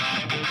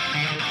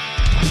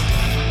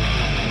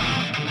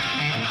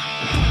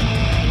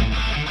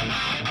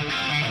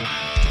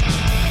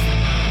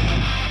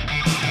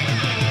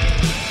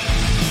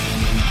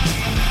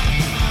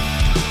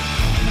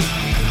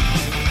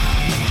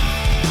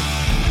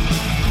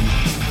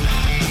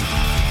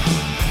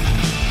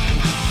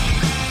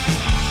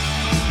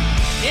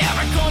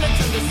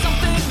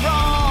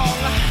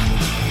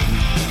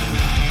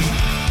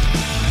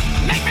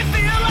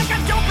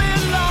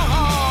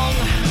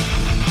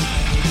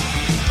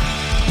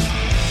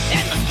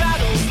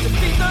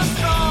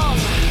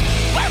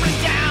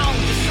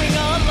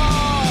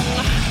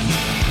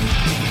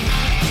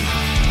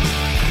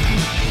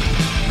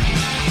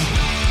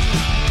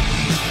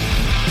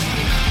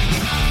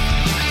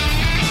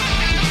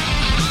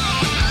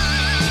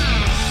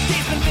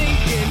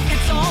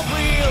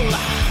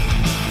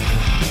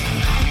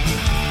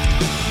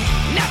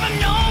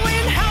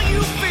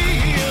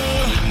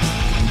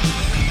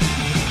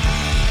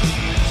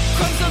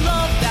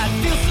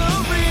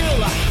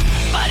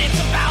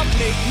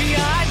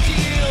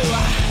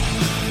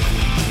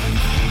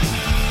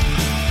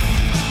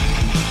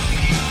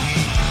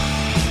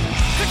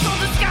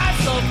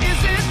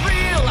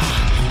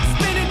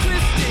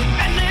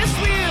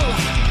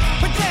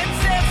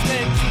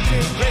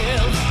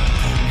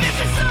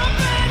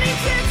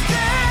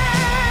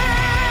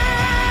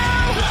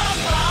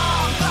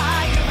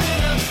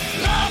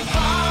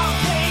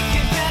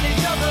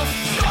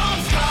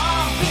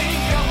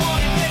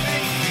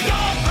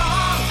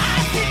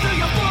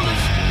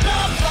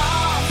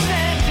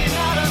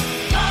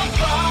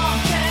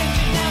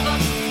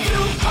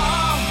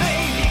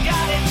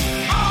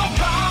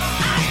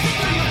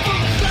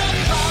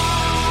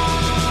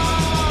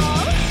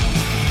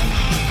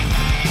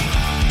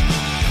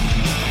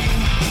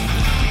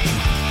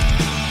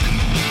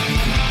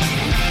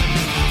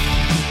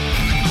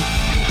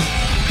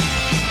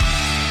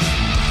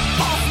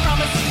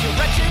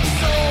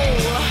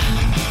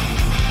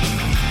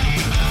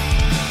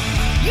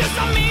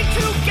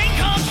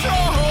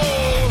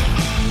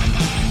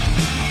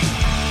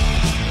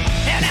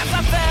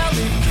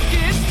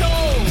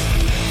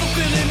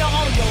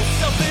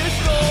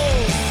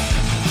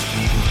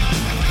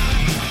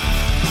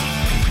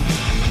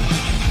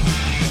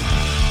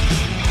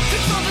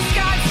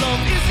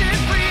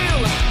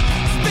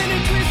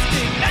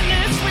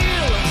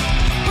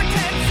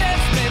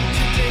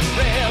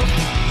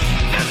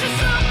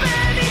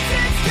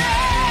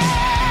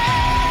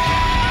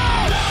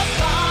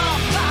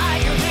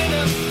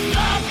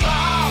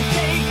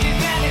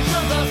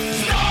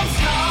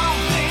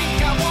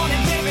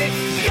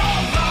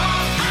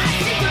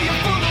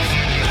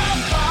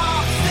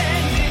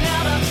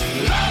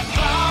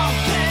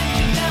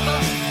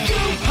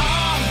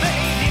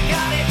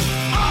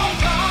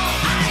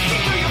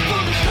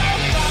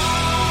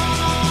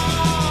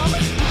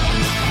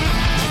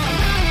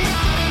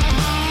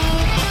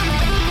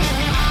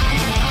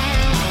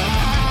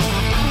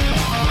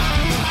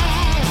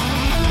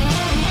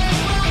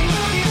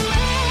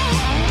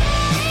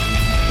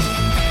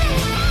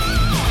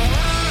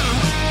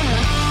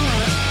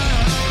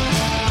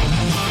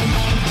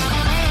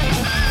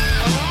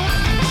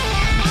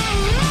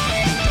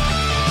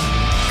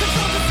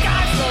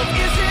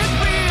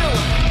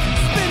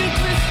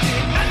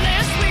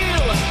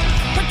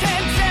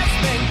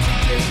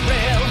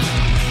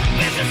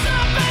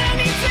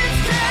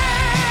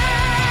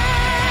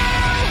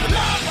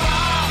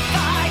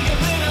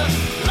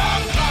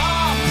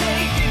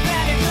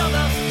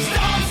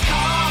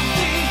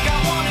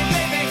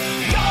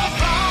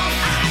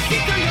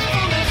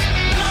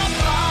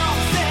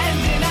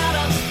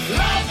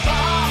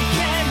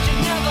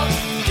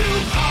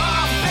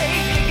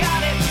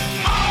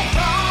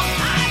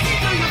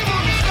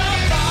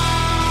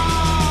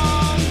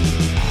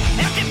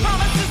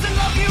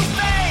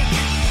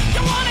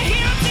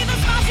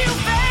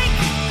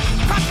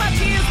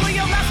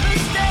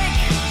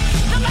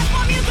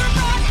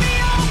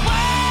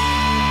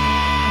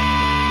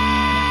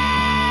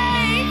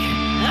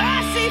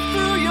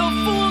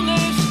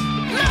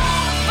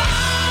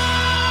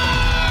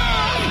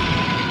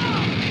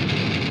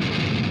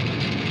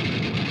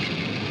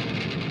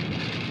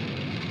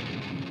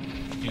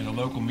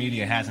local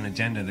media has an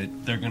agenda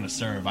that they're going to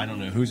serve. I don't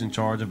know who's in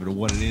charge of it or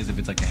what it is, if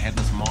it's like a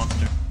headless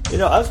monster. You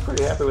know, I was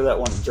pretty happy with that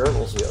one at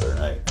Gerbils the other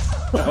night.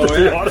 Oh,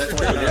 yeah.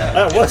 Honestly, yeah.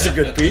 That was a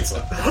good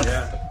pizza.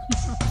 Yeah.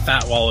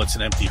 Fat wallets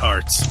and empty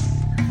hearts.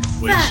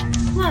 Which...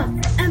 Fat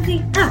wallets, empty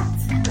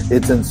hearts.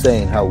 It's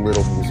insane how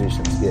little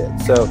musicians get.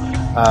 So,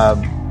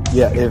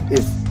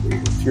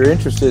 if you're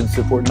interested in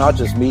supporting not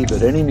just me,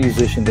 but any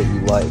musician that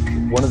you like,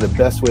 one of the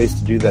best ways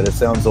to do that, it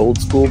sounds old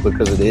school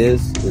because it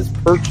is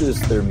purchase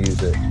their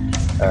music,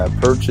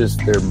 purchase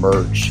their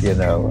merch, you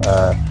know.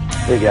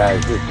 Hey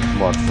guys, this is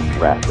Mark from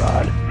Rat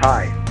Rod.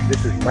 Hi,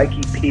 this is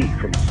Mikey P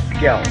from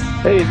Skell.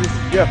 Hey, this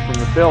is Jeff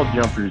from the Bell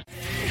Jumpers.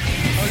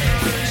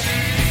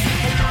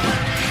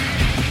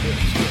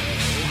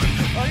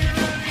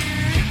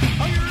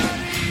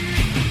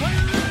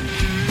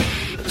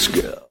 Let's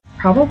go.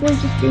 Probably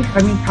Dave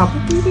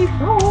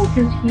Grohl,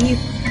 because he's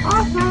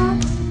awesome.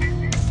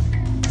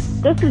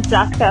 This is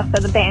Jessica for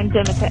the band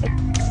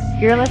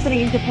Dimitas. You're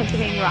listening to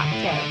Pennsylvania Rock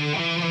Show.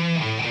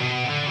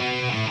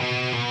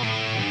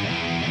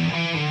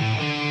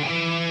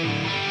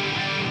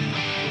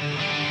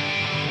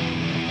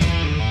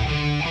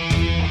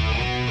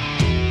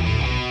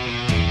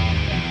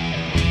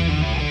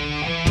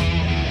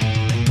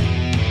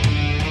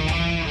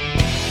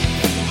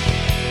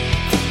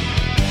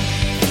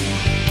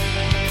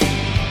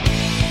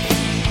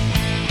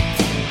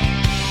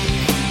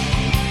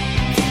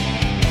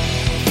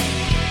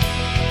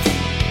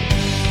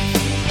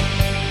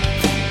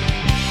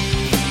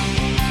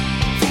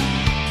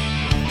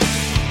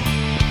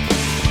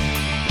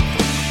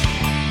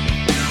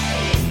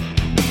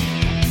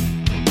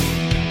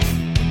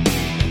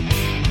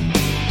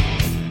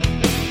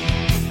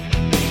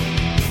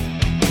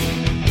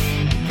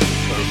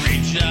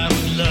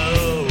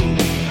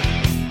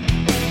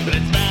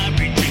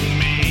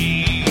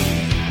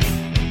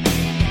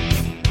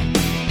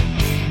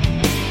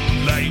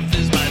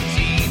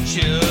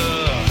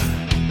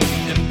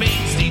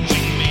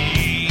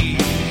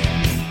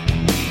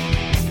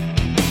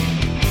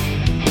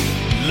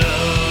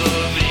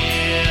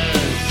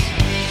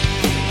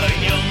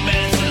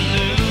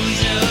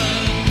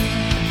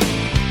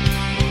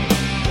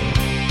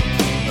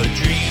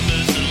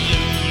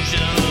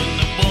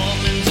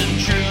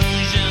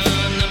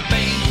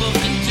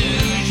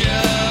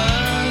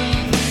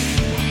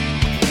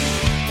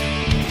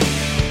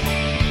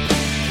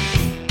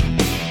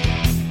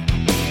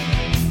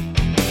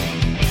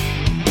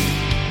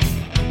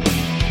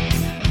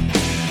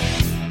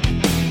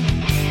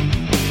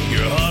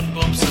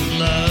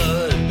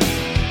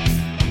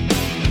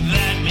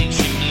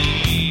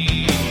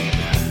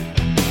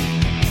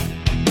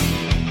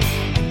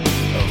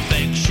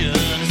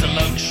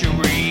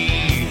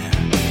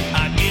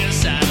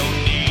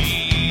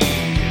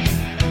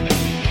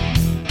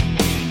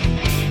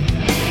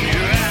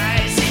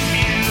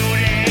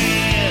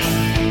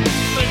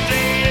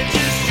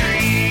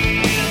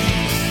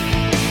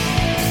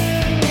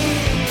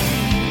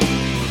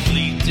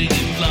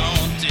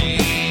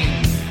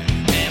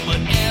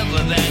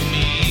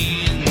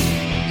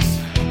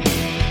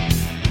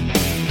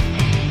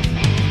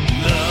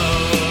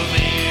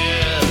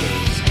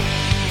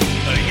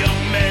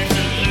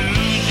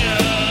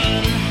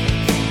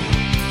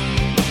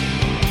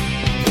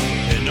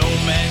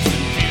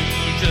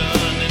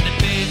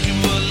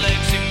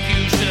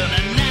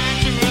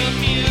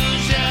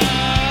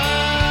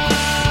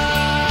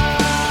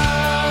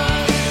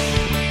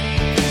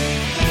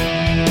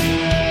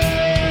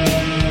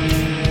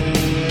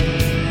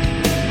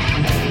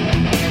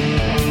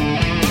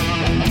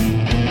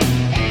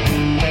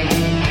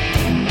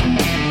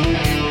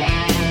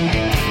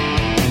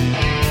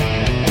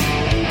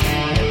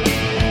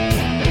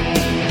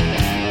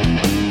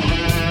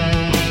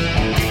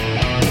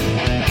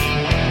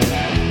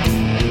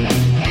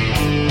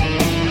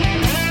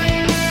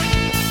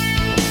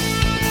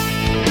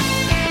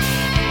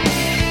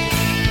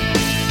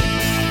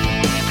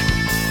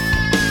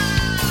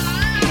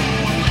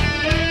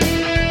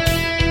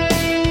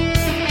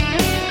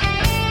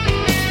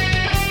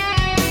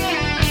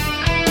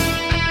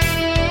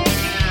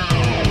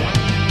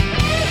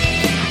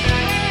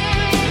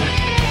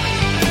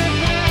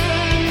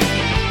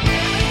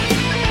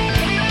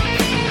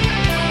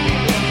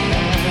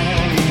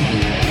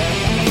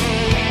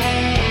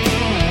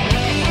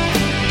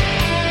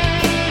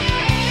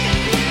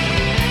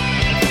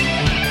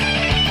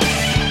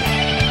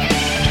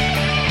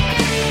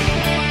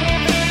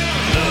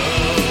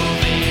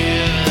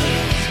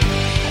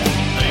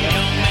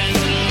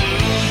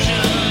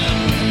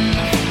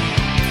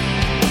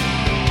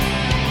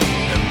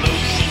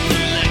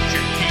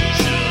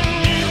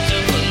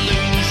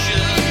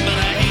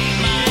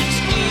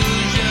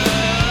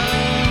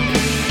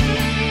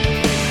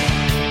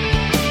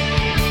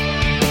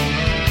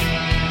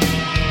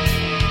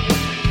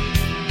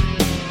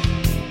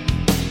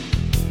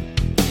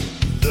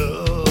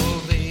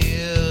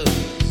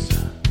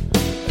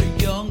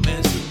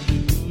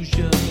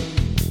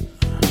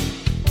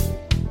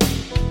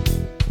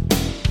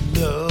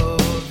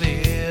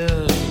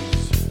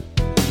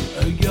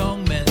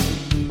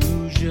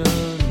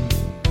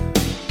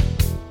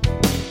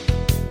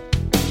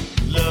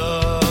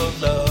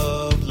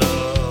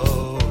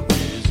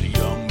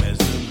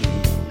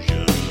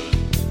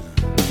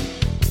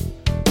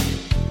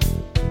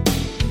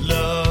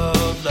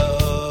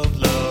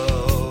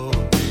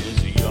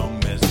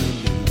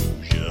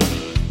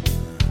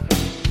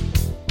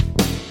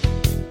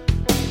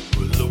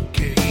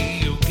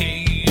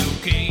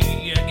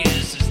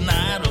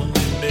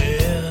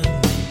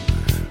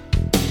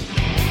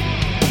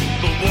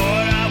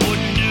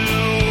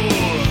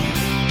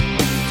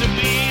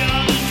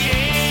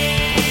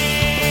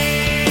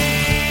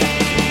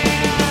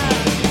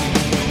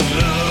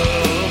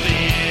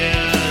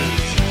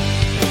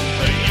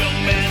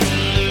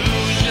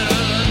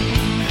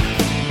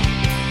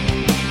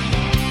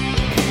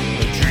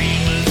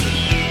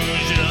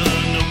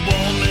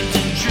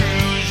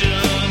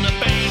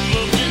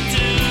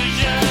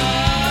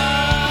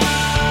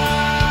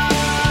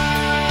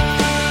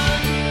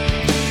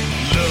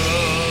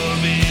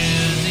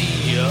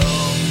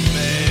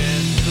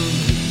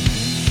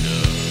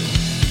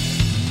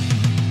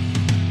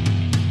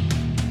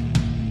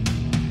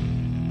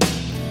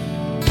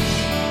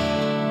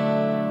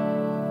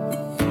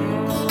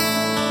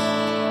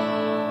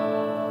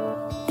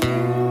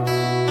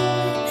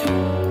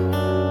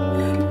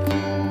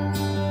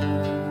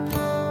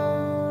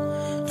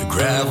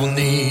 will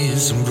need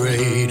some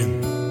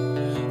grading.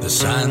 The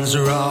signs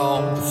are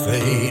all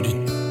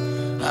faded.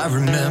 I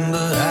remember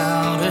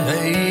how to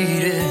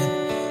hate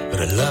it,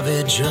 but I love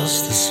it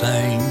just the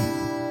same.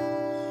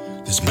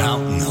 This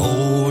mountain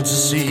holds a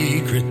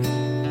secret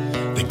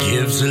that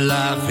gives a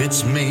life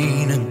its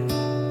meaning,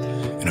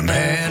 and a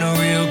man a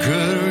real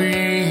good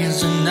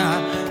reason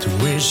not to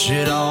wish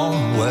it all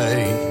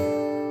away.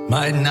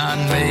 Might not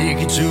make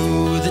it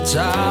to the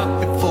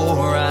top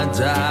before I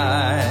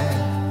die,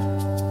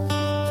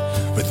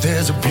 but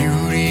there's a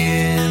beauty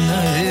in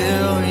the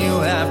hill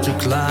you have to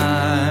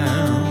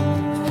climb.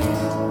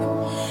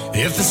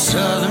 If the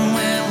southern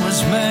wind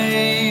was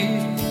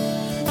made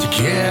to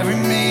carry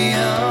me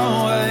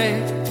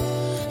away,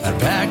 I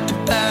packed a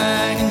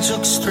bag and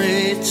took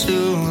straight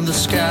to the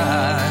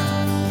sky.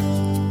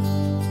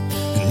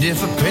 And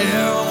if a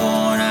pair of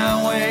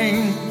worn-out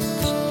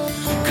wings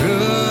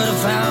could have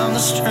found the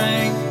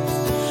strength,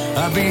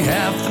 I'd be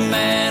half the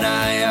man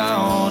I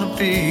ought to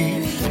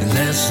be in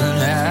less than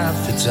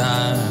half the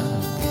time.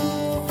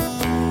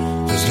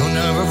 There's no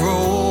narrow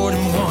road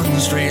in one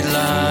straight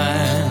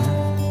line.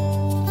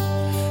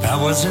 I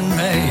wasn't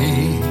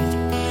made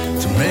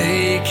to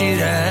make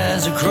it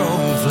as a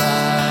crow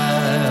flies.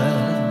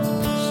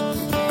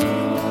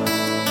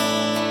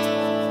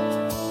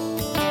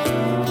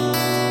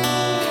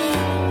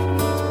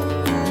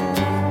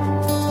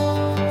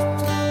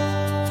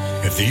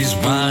 If these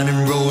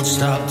winding roads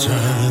stop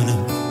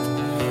turning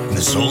and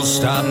the soul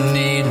stopped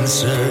needing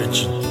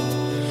searching,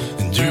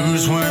 and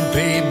dues weren't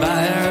paid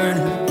by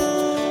earning,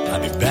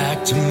 I'd be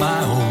back to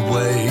my old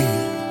ways.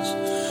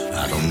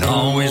 I don't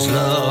always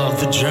love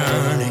the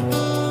journey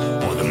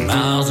or the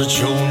miles that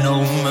show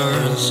no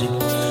mercy,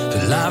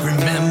 till I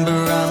remember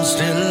I'm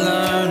still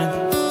learning.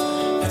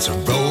 It's a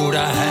road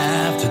I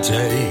have to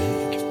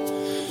take.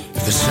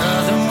 If the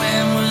southern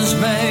wind was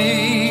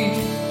made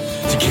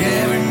to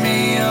carry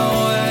me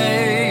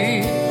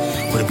away,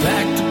 would have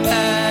packed a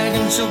bag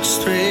and took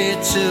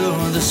straight to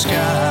the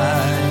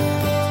sky.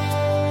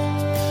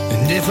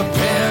 And if a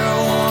pair of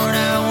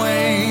worn-out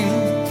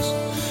wings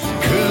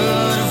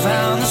could have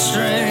found the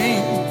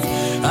strength,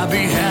 I'd be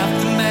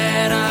half the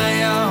man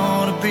I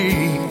ought to be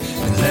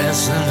in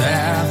less than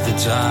half the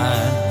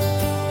time.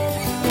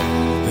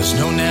 There's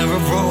no narrow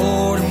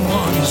road in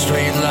one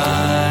straight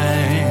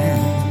line.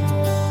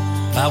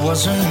 I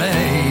wasn't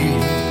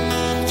made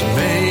to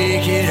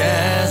make it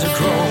as a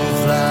crow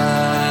flies.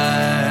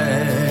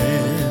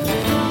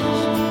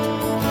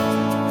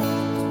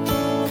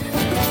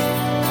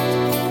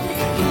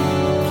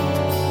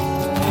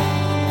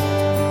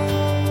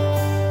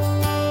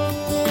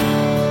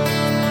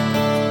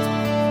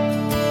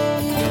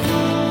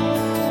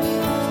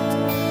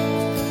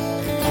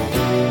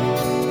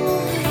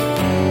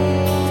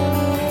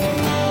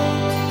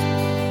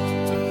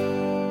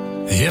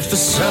 If the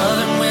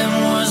southern wind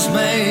was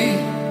made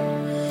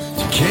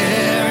to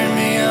carry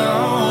me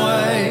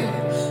away,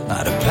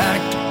 I'd have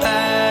packed a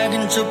bag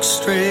and took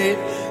straight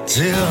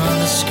to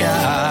the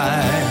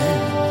sky.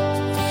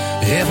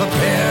 If a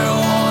pair of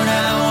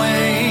worn-out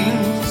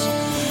wings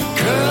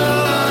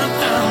could have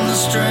found the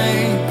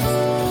strength,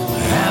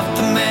 half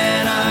the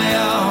man I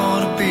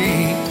ought to be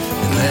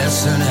in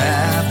less than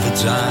half the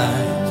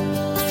time.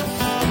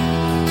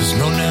 There's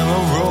no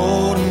narrow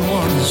road in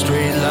one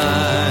straight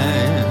line.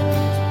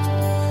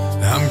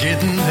 I'm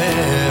getting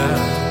there,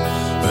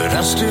 but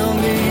I still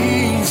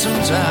need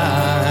some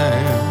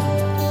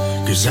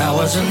time, 'cause I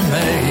wasn't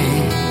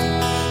made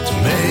to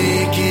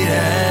make it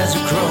as a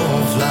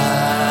crow flies.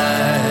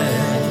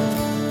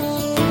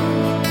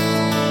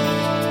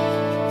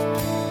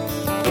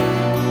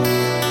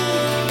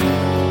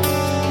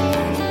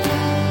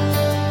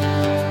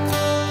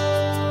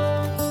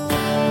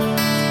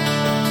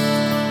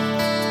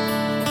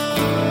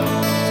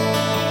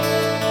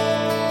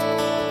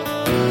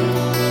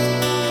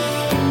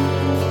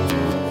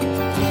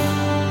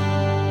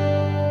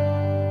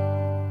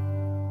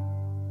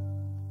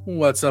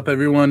 What's up,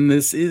 everyone?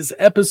 This is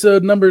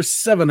episode number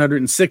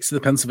 706 of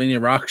the Pennsylvania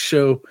Rock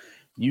Show.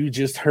 You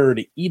just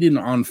heard Eden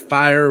on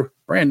Fire,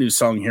 brand new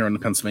song here on the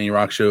Pennsylvania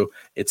Rock Show.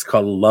 It's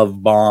called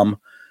Love Bomb.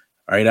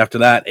 All right, after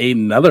that,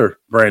 another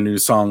brand new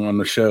song on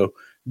the show,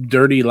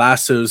 Dirty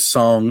Lasso's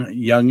song,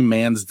 Young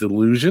Man's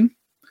Delusion.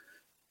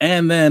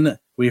 And then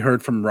we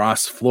heard from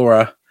Ross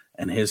Flora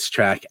and his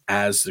track,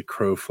 As the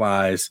Crow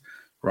Flies.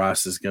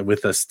 Ross is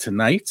with us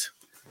tonight.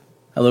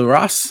 Hello,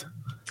 Ross.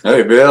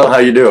 Hey, Bill. How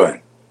you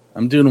doing?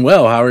 I'm doing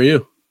well. How are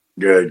you?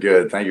 Good,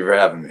 good. Thank you for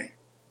having me.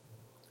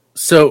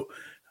 So,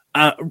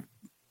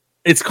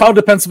 it's called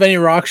the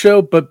Pennsylvania Rock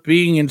Show, but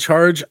being in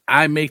charge,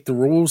 I make the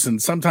rules,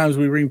 and sometimes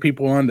we bring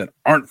people on that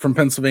aren't from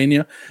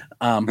Pennsylvania.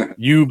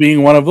 You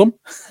being one of them.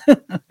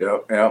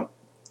 Yep.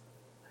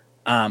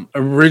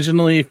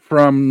 Originally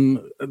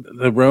from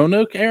the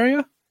Roanoke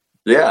area.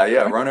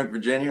 Yeah. Roanoke,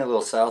 Virginia, a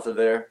little south of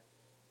there.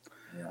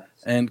 Yeah.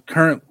 And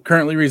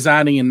currently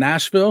residing in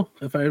Nashville,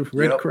 if I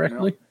read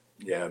correctly. Yep.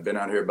 Yeah, I've been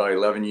out here about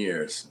 11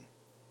 years.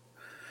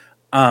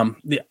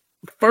 The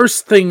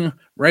first thing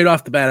right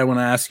off the bat I want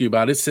to ask you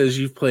about, it says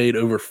you've played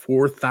over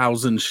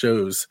 4,000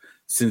 shows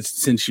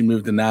since you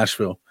moved to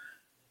Nashville.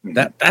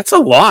 That's a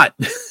lot.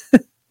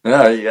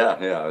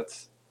 Yeah.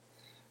 It's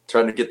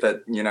trying to get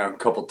that, a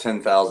couple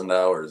 10,000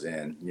 hours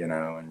in,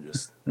 and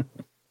just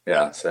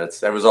yeah. So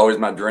that was always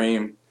my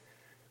dream.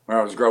 When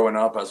I was growing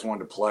up, I just wanted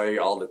to play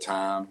all the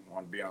time. I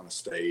wanted to be on the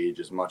stage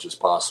as much as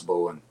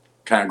possible. And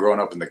kind of growing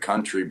up in the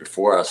country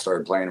before I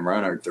started playing in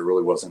Roanoke, there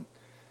really wasn't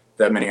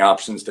that many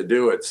options to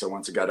do it. So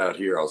once I got out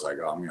here, I was like,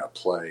 I'm going to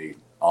play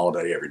all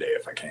day, every day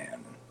if I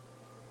can.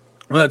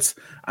 Well,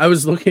 I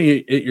was looking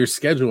at your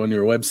schedule on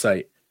your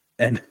website,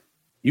 and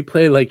you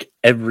play like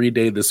every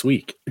day this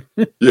week.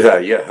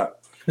 Yeah.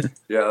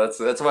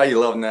 That's why you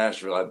love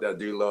Nashville. I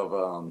do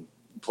love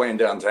playing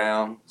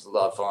downtown. It's a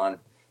lot of fun.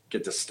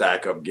 Get to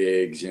stack up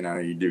gigs.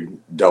 You do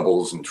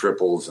doubles and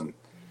triples, and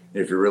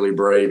if you're really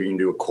brave, you can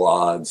do a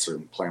quads or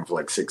playing for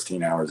like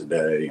 16 hours a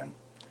day, and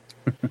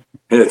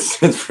it's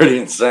pretty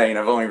insane.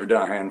 I've only ever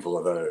done a handful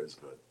of those.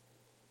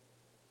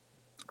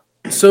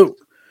 But so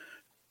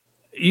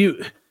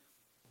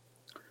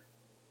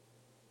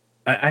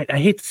I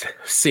hate to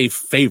say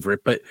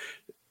favorite, but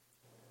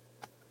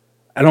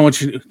I don't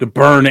want you to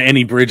burn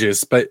any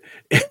bridges. But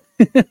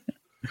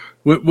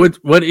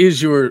what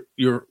is your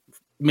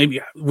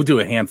maybe we'll do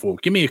a handful.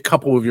 Give me a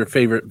couple of your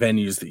favorite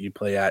venues that you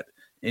play at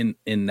in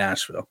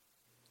Nashville.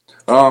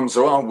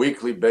 So on a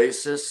weekly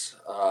basis,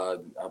 I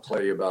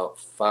play about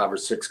 5 or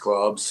 6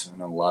 clubs,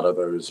 and a lot of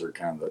those are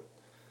kind of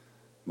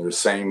they're the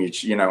same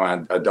each.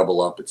 I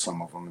double up at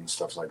some of them and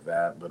stuff like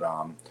that. But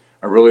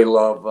I really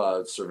love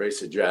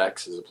Cerveza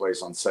Jack's is a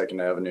place on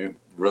 2nd Avenue.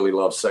 Really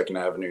love 2nd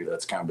Avenue.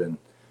 That's kind of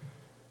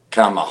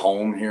my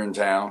home here in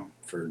town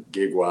for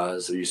gig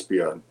wise. There used to be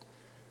a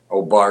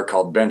old bar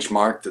called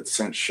Benchmark that's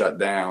since shut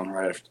down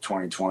right after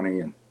 2020,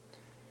 and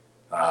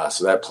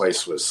so that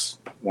place was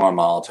one of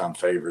my all-time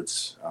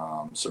favorites.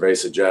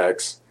 Cerveza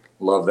Jack's,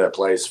 love that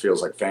place.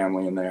 Feels like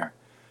family in there.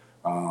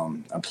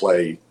 I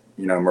play,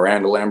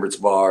 Miranda Lambert's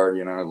bar,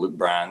 Luke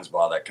Bryan's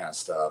bar, that kind of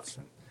stuff,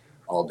 and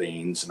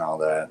Aldean's and all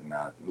that. And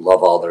I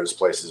love all those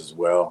places as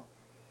well.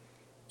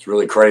 It's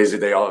really crazy.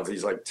 They all have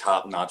these like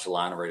top-notch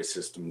line array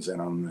systems in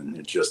them, and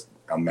it's just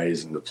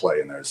amazing to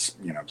play in those,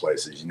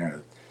 places.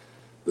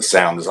 The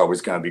sound is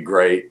always going to be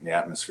great. And the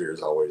atmosphere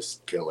is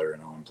always killer in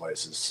all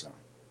places.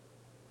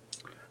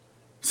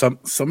 So.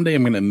 Someday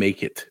I'm going to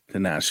make it to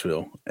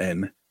Nashville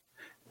and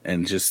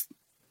just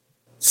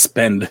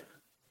spend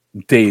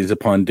days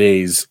upon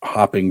days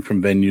hopping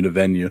from venue to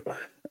venue.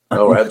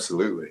 Oh,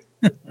 absolutely.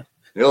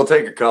 It'll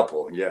take a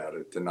couple,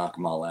 to knock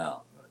them all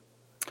out.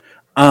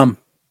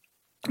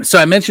 So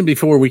I mentioned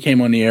before we came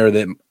on the air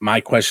that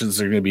my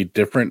questions are going to be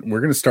different.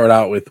 We're going to start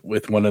out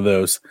with one of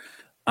those.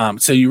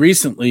 So you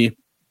recently,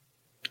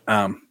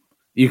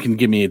 you can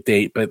give me a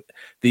date, but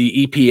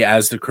the EP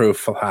As the Crow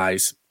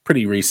Flies,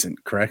 pretty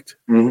recent, correct?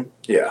 Mm-hmm.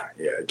 Yeah.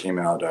 It came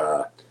out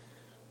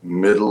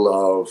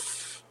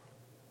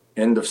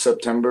end of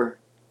September,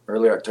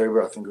 early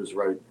October. I think it was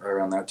right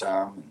around that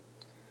time.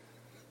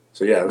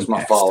 So yeah, it was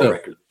my fall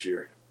record this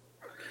year.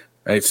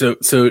 Right. So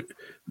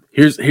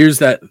here's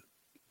the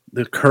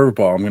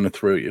curveball I'm going to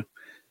throw you.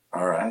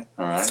 All right.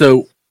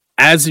 So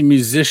as a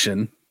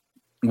musician,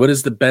 what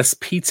is the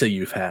best pizza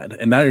you've had?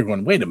 And now you're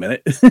going, wait a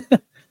minute.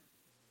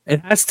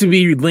 It has to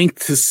be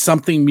linked to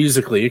something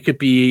musically. It could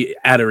be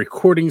at a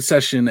recording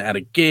session, at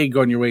a gig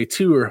on your way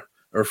to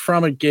or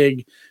from a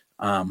gig.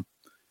 Going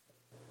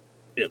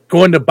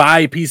to buy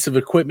a piece of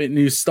equipment and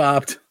you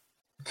stopped.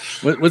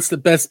 What's the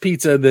best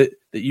pizza that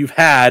you've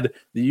had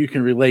that you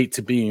can relate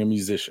to being a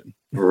musician?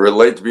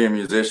 Relate to being a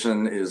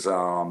musician is,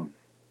 other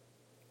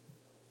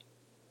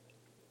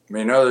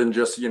than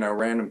just,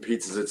 random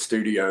pizzas at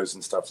studios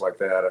and stuff like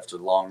that after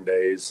long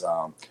days.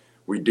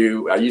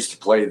 I used to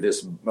play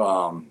this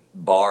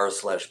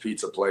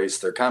bar/pizza place.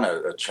 They're kind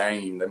of a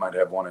chain. They might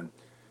have one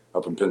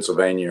up in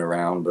Pennsylvania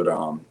around, but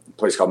a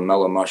place called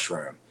Mellow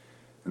Mushroom.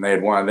 And they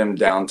had one of them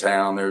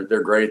downtown.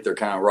 They're great. They're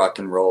kind of rock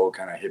and roll,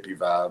 kind of hippie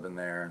vibe in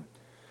there.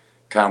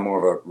 Kind of more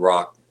of a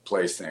rock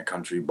place than a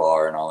country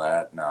bar and all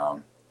that.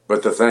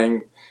 But the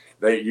thing,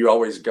 you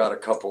always got a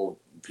couple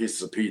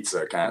pieces of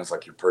pizza, kind of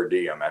like your per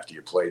diem after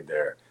you played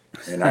there.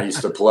 And I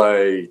used to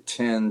play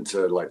 10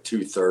 to like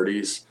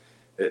 2:30s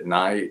at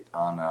night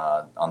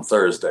on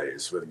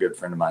Thursdays with a good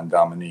friend of mine,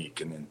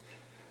 Dominique. And then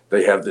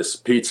they have this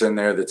pizza in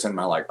there that's in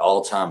my like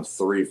all-time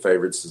 3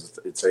 favorites.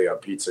 It's a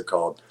pizza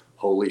called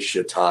Holy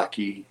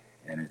Shiitake,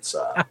 and it's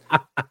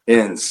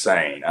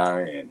insane.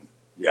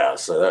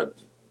 So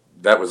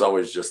that was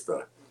always just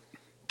the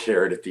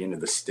carrot at the end of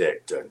the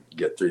stick to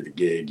get through the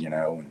gig,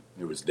 when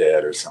it was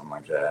dead or something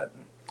like that.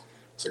 And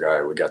it's like, all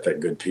right, we got that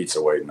good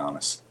pizza waiting on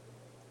us.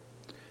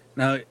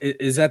 Now,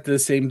 is that the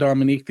same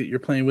Dominique that you're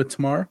playing with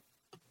tomorrow?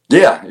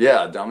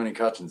 Yeah, Dominique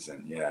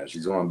Hutchinson. Yeah,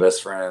 she's one of my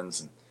best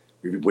friends.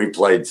 And we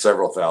played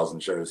several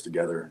thousand shows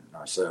together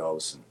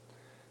ourselves. And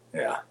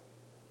yeah.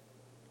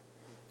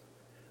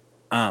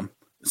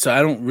 So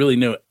I don't really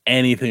know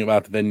anything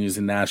about the venues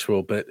in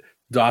Nashville, but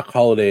Doc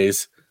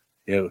Holliday's,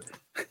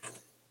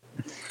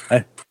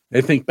 I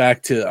think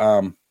back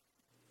to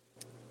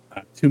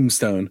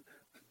Tombstone,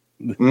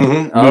 the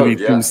movie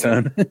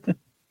Tombstone.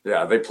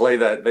 Yeah, they play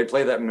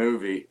that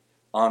movie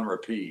on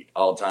repeat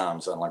all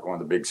times on like one of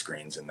the big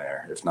screens in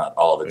there, if not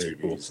all the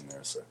TVs in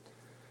there. So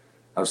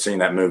I've seen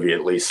that movie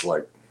at least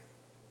like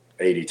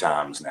 80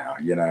 times now.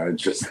 You know, it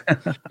just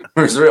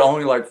there's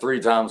only like 3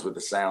 times with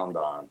the sound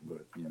on,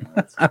 but you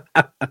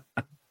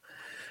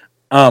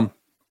know.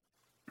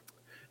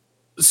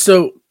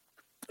 So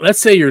let's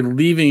say you're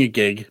leaving a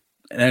gig,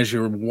 and as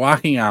you're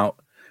walking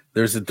out,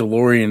 there's a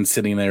DeLorean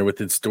sitting there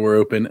with its door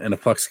open and a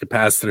flux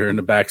capacitor in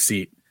the back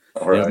seat.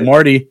 Right. You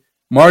know,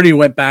 Marty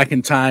went back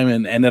in time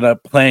and ended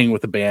up playing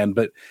with a band,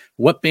 but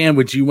what band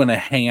would you want to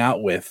hang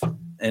out with,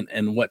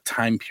 and what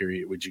time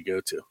period would you go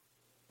to?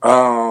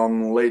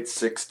 Late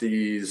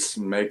 60s,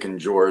 Macon,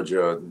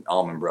 Georgia,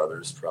 Allman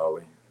Brothers,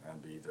 probably.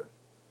 That'd be the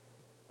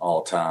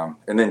all time.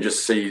 And then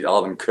just see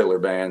all them killer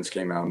bands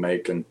came out of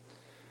Macon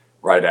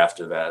right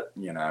after that,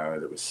 you know,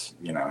 it was,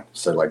 you know,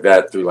 so like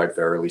that through like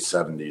the early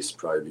 70s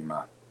probably be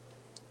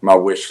my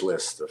wish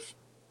list if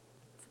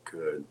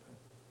could.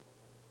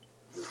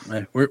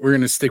 We're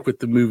going to stick with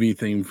the movie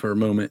theme for a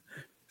moment.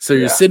 So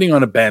you're sitting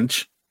on a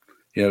bench,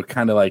 you know,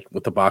 kind of like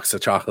with a box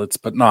of chocolates,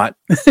 but not.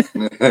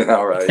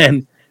 All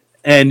right.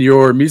 And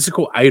your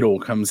musical idol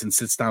comes and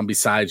sits down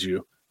beside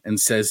you and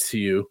says to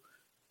you,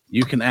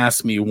 you can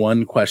ask me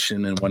one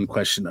question and one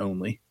question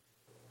only.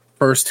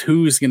 First,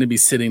 who is going to be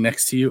sitting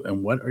next to you,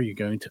 and what are you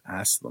going to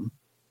ask them?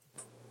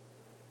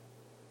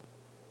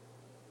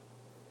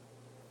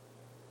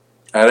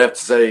 I'd have to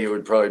say it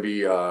would probably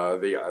be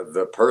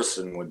the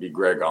person would be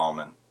Greg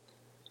Allman.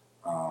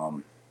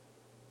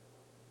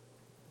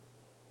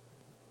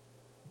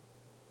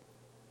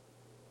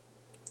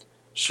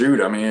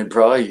 Shoot, I mean,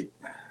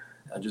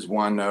 I just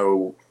want to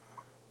know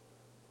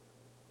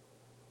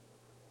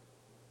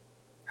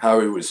how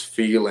he was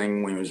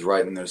feeling when he was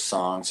writing those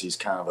songs. He's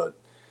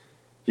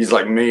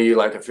like me.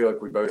 Like, I feel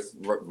like we both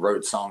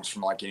wrote songs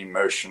from like an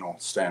emotional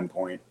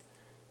standpoint.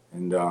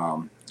 And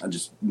I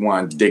just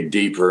want to dig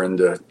deeper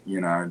into,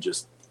 you know,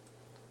 just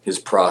his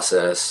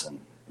process and,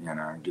 you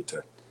know, get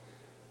to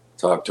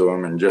talk to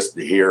him and just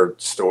to hear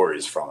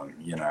stories from him,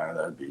 you know,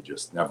 that'd be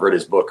just, I've read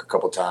his book a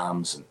couple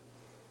times and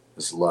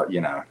there's a lot, you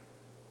know,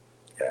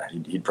 yeah,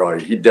 he'd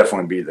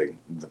definitely be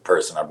the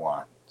person I'd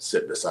want to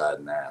sit beside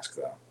and ask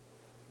though.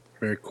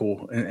 Very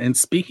cool. And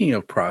speaking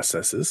of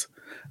processes,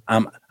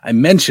 I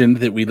mentioned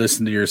that we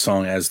listened to your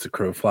song As the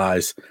Crow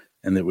Flies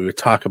and that we would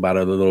talk about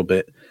it a little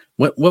bit.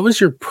 What was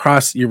your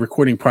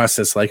recording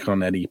process like on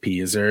that EP?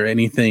 Is there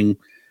anything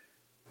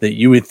that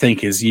you would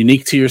think is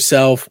unique to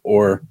yourself,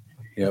 or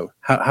you know,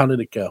 how did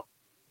it go?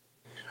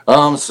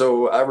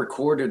 So I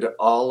recorded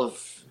all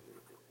of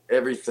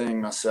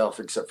everything myself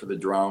except for the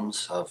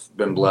drums. I've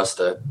been blessed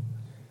to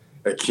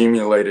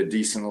accumulate a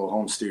decent little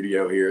home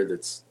studio here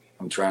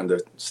I'm trying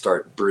to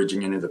start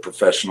bridging into the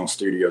professional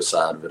studio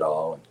side of it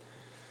all.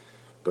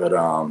 But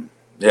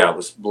yeah, I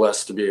was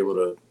blessed to be able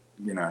to,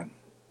 you know,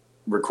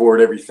 record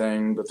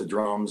everything but the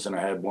drums, and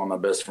I had one of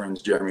my best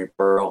friends, Jeremy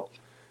Pearl,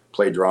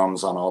 play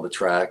drums on all the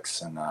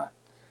tracks, and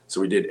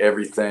so we did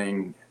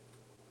everything,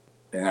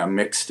 and I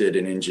mixed it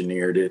and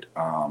engineered it,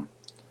 and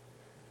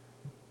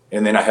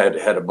then I had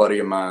a buddy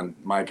of mine,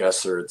 Mike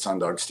Esser at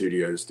Sundog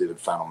Studios, do the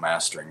final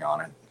mastering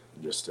on it.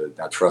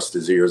 I trust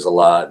his ears a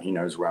lot. He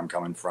knows where I'm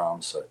coming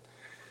from. So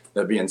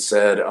that being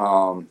said,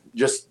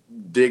 just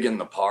digging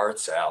the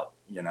parts out,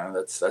 you know,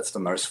 that's the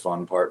most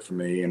fun part for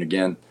me. And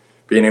again,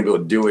 being able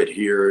to do it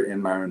here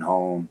in my own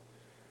home.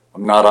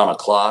 I'm not on a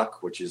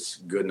clock, which is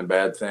good and a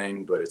bad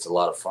thing, but it's a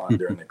lot of fun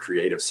during the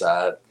creative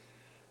side,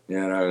 you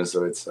know,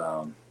 so it's,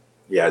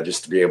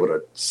 just to be able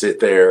to sit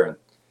there and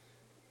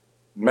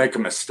make a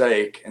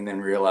mistake and then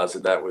realize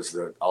that was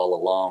all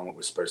along what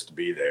was supposed to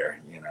be there,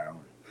 you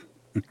know.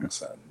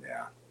 So,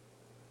 yeah.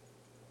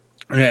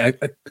 Okay,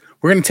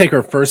 we're going to take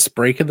our first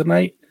break of the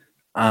night,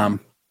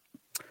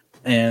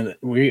 and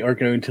we are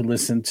going to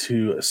listen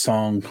to a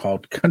song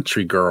called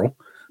Country Girl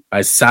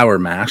by Sour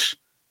Mash,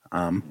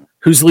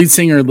 whose lead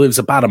singer lives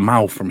about a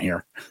mile from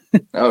here.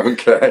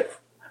 Okay.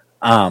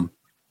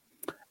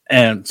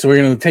 And so we're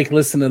going to take a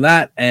listen to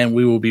that, and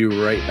we will be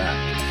right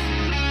back.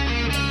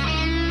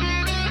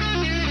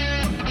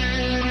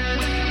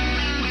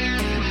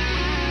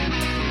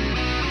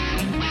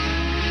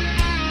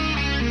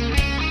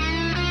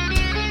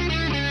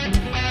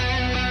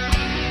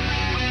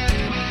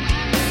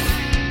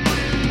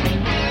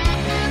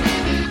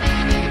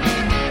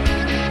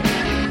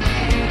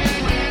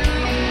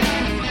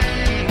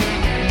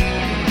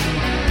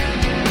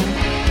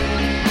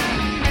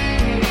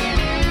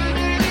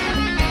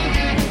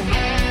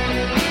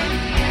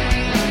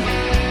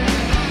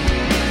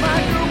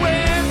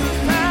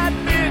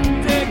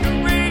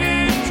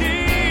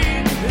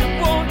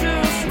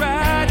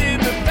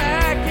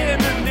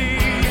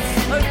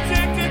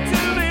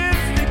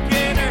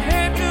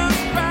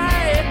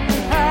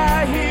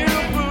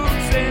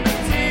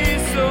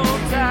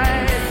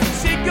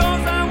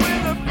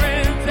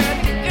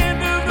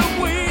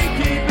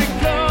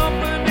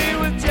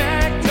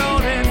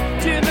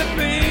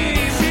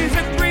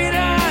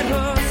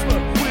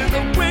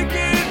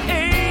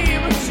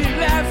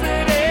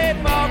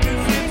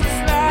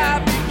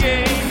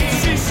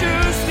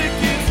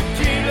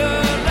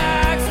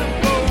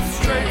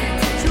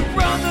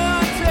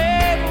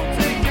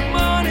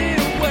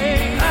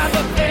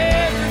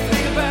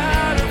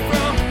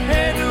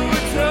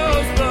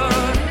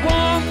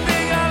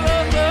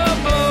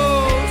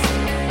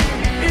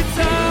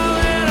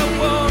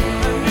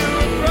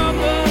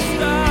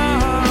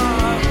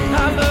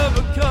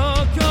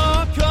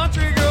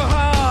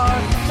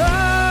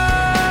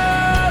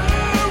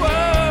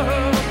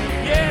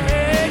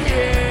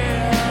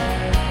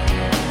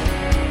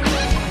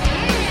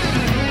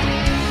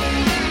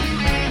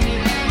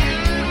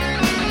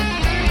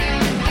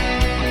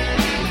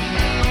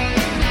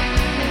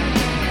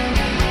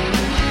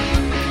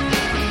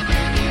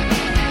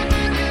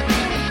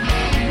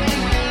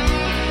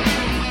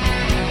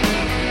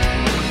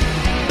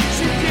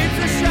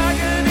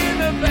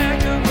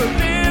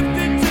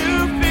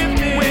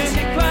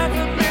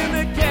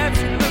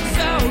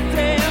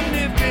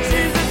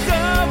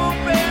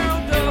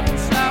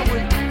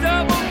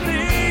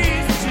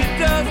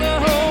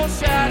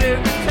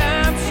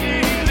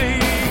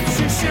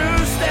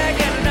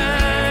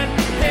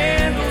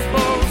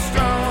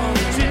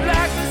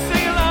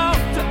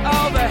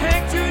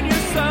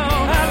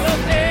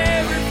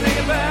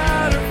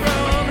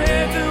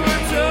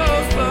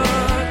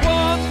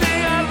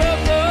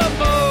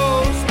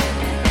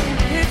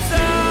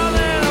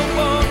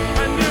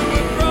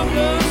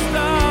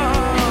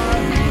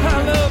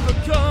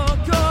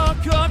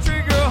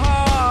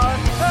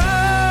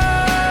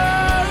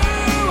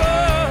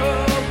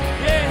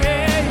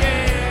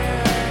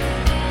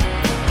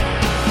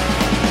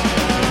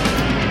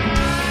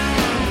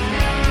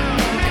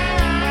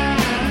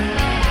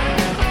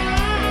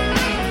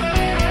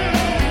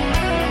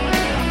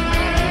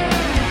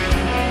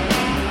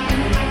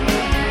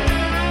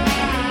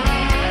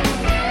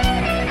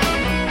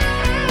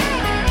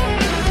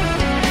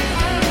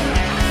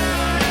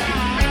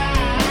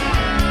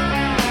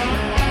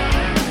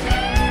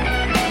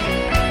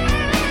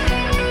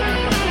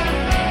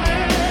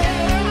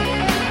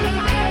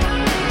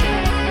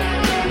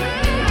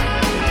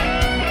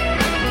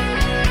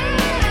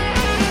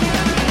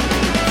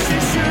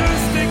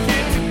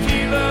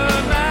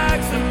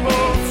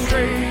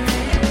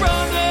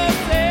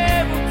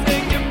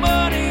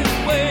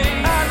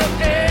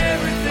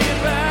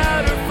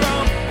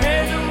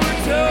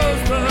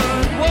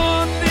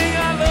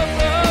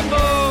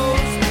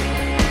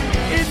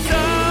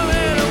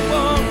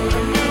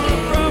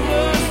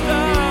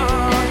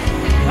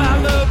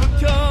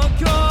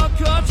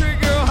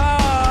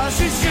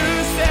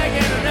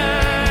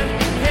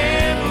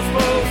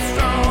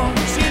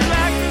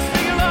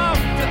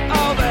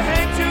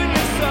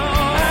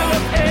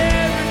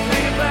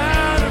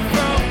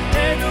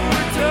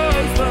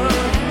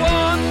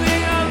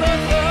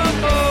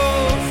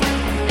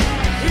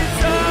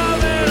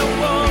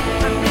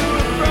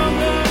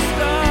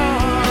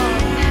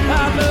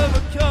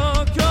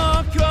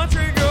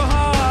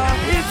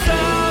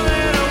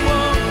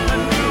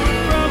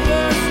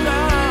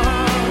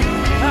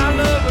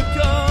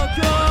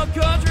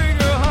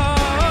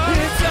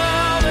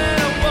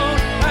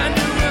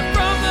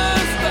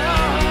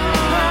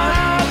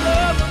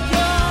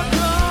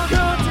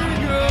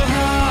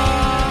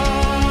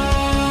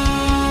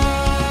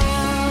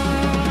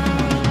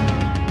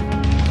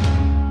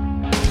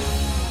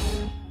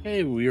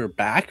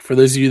 for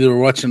those of you that were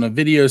watching a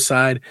video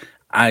side,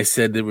 I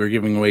said that we're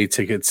giving away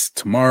tickets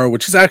tomorrow,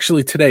 which is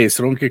actually today.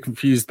 So don't get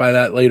confused by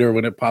that later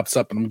when it pops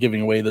up and I'm giving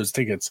away those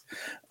tickets.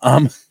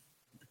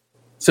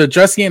 So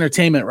Drusky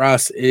Entertainment,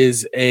 Ross,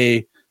 is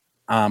a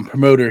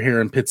promoter here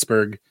in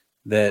Pittsburgh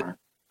that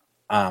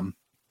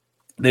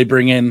they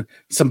bring in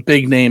some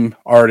big name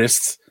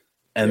artists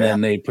and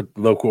then they put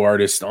local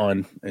artists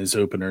on as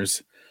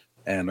openers.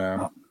 And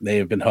they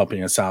have been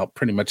helping us out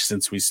pretty much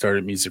since we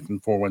started Music from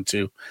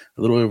 412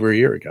 a little over a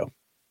year ago.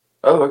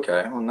 Oh,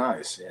 okay. Well,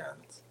 nice. Yeah.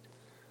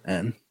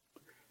 And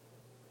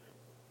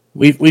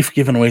we've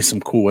given away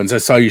some cool ones. I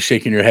saw you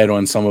shaking your head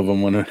on some of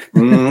them.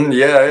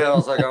 Yeah. I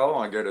was like, I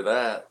want to go to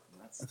that.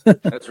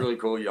 That's really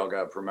cool. Y'all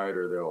got a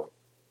promoter that'll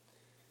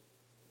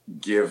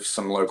give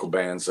some local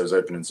bands those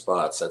opening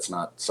spots. That's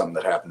not something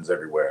that happens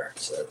everywhere.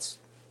 So that's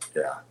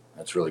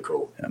really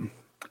cool. Yeah.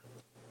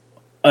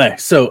 All right.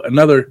 So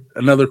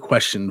another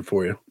question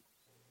for you.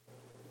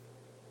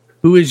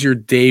 Who is your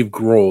Dave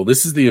Grohl?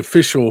 This is the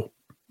official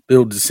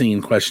Build the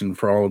Scene question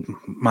for all of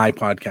my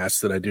podcasts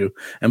that I do.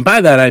 And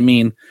by that, I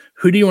mean,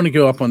 who do you want to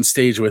go up on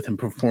stage with and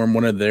perform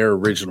one of their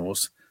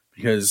originals?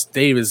 Because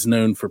Dave is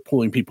known for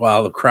pulling people out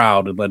of the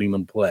crowd and letting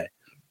them play.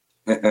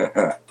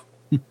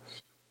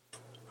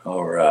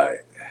 All right.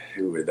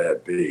 Who would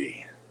that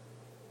be?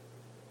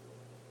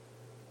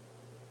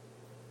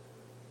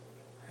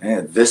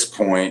 At this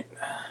point,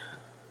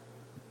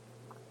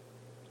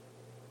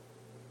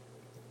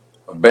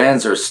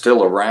 bands are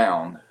still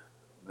around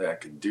that I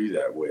could do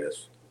that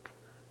with.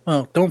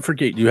 Well, don't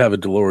forget you have a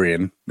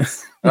DeLorean.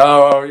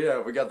 Oh,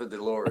 yeah, we got the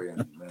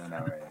DeLorean. Man,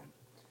 I mean,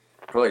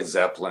 probably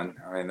Zeppelin.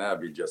 I mean,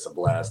 that'd be just a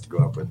blast to go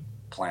up with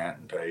Plant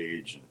and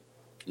Page,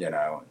 and,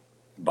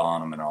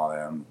 Bonham and all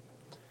them.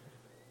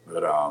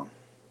 But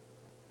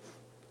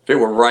if it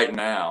were right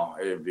now,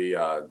 it'd be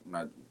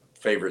my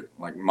favorite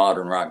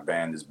modern rock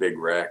band is Big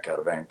Wreck out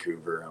of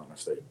Vancouver. I don't know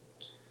if they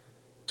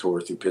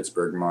tour through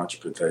Pittsburgh much,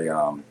 but they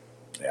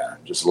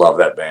just love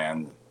that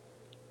band.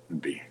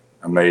 It'd be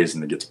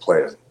amazing to get to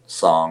play a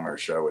song or a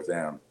show with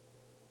them.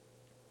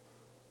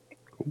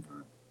 Cool.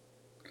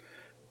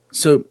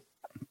 So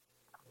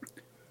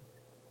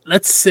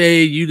let's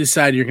say you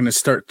decide you're going to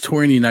start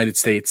touring the United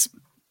States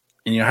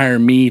and you hire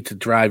me to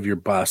drive your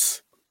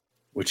bus,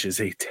 which is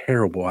a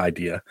terrible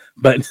idea,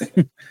 but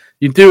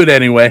you do it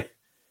anyway.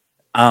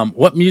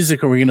 What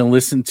music are we going to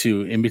listen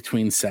to in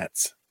between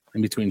sets,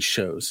 in between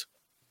shows?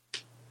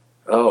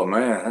 Oh,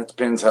 man, that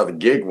depends how the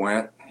gig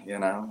went,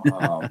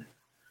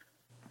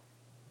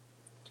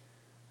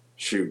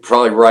 Shoot,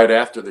 probably right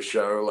after the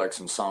show, like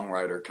some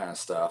songwriter kind of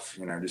stuff,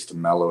 just to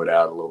mellow it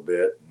out a little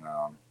bit.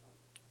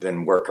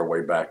 Then work our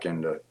way back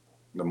into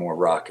the more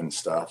rockin'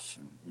 stuff,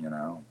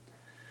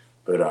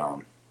 But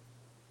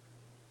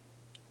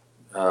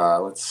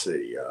let's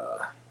see.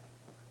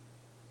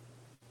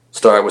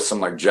 Start with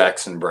some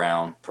Jackson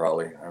Brown,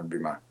 probably. That would be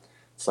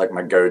it's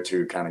my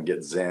go-to, kind of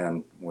get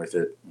zen with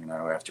it,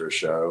 after a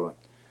show.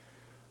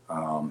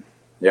 And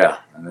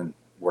then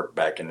work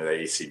back into the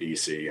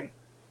AC/DC and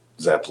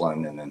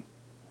Zeppelin, and then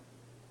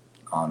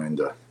on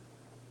into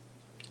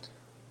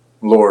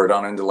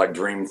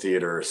Dream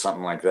Theater or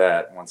something like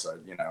that. Once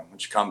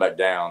you come back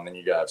down, then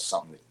you got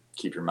something to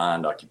keep your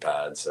mind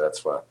occupied. So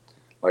that's why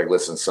I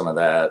listen to some of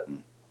that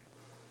and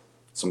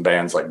some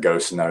bands like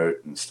Ghost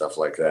Note and stuff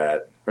like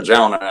that. Which I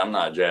don't know. I'm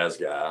not a jazz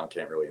guy. I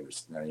can't really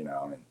understand,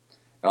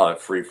 all that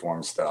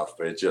freeform stuff.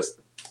 But it's just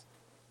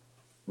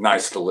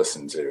nice to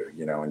listen to,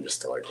 and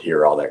just to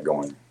hear all that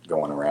going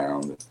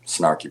around,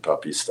 Snarky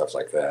Puppies, stuff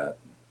like that.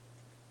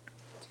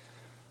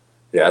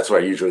 Yeah, that's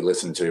what I usually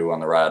listen to on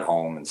the ride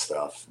home and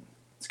stuff.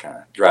 It's kind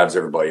of drives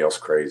everybody else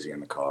crazy in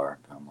the car.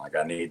 I'm like,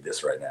 I need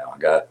this right now. I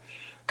got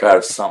to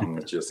have something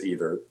that's just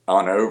either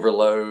on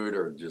overload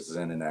or just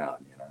in and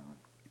out,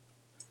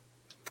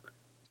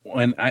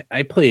 When I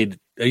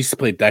used to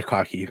play deck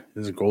hockey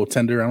as a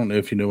goaltender. I don't know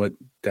if you know what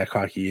deck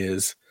hockey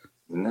is.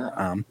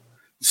 No.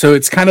 So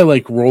it's kind of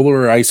like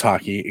roller or ice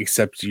hockey,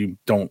 except you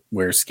don't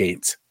wear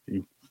skates.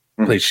 You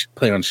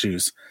play on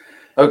shoes.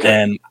 Okay.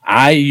 And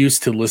I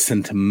used to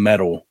listen to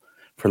metal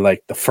for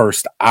the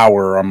first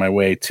hour on my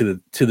way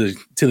to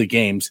the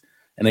games,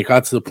 and it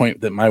got to the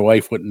point that my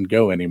wife wouldn't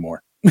go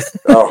anymore.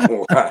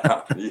 Oh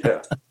wow!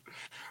 Yeah,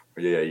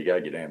 you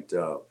gotta get amped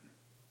up.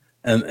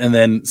 And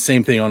then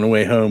same thing on the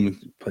way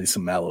home, play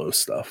some mellow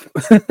stuff.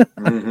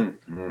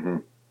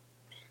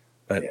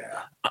 But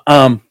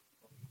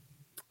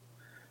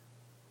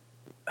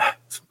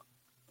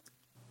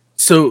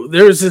so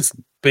there was this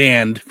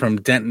band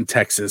from Denton,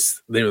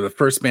 Texas. They were the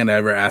first band I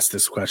ever asked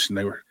this question.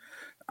 They were,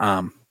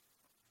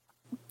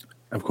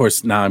 of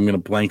course, now I'm going to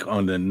blank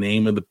on the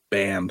name of the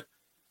band.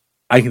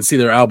 I can see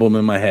their album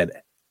in my head.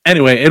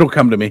 Anyway, it'll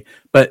come to me.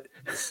 But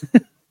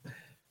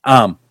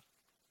the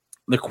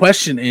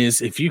question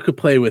is, if you could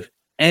play with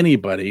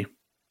anybody,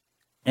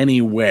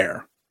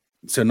 anywhere,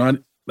 so not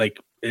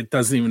it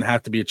doesn't even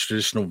have to be a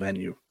traditional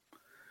venue.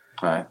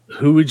 All right.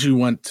 Who would you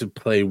want to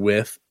play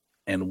with,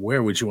 and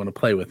where would you want to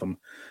play with them?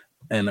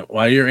 And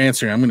while you're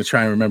answering, I'm going to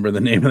try and remember the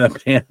name of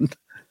that band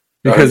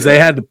because they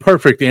had the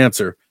perfect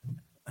answer.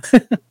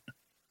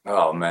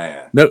 Oh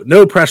man.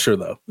 No pressure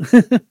though.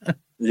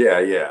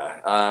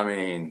 Yeah. I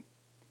mean,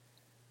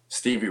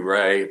 Stevie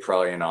Ray,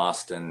 probably in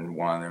Austin,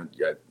 one of them.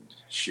 Yeah,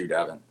 shoot,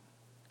 I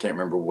can't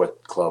remember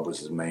what club was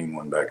his main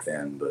one back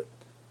then, but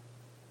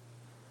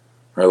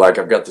or like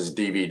I've got this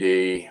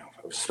DVD,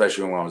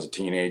 especially when I was a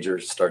teenager,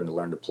 starting to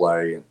learn to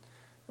play, and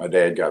my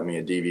dad got me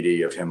a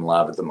DVD of him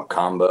live at the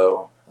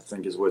Macombo, I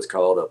think is what it's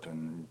called, up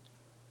in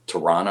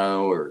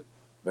Toronto or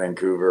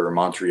Vancouver or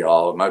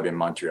Montreal. It might have been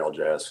Montreal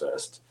Jazz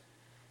Fest,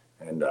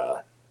 and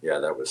yeah,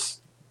 that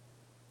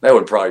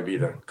would probably be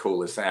the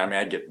coolest thing. I mean,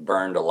 I'd get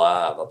burned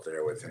alive up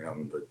there with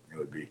him, but it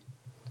would be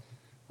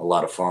a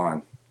lot of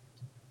fun.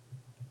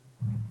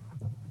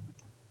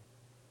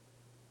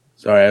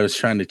 Sorry, I was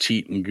trying to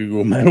cheat and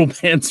Google metal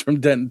bands from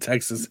Denton,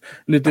 Texas.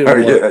 And it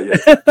didn't work.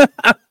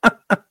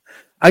 Yeah.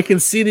 I can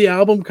see the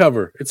album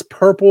cover. It's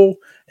purple.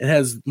 It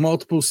has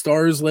multiple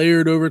stars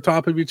layered over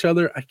top of each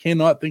other. I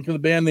cannot think of the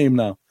band name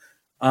now.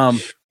 I'm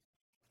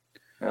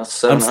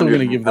still going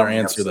to give their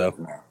answer, though.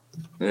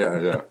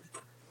 Yeah.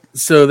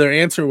 So their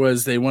answer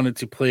was they wanted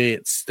to play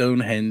at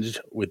Stonehenge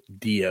with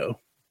Dio.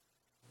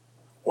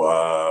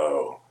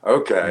 Whoa.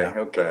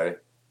 Okay.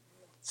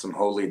 Some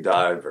holy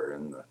diver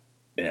in the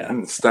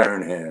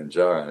Stonehenge.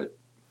 All right.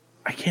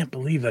 I can't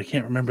believe I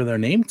can't remember their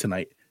name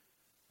tonight.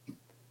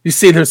 You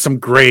see, there's some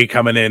gray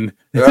coming in.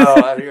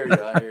 Oh, I hear you.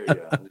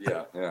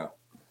 Yeah.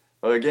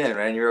 Well, again,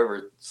 man, you're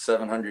over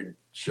 700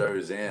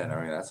 shows in.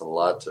 I mean, that's a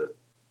lot to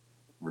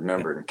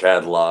remember and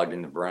catalog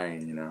in the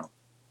brain, you know.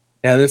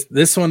 Yeah,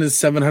 this one is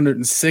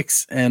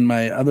 706, and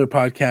my other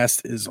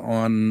podcast is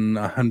on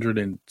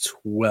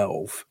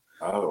 112.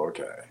 Oh,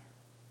 okay.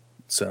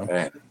 So,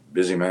 man,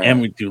 busy man.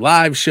 And we do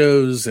live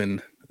shows,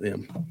 and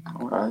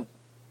all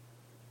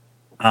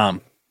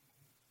right.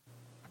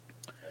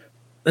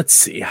 Let's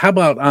see. How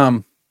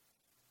about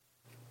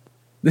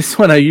this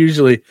one? I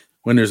usually,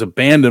 when there's a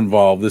band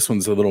involved, this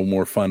one's a little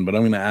more fun, but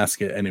I'm going to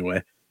ask it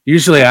anyway.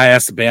 Usually I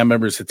ask the band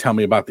members to tell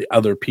me about the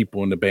other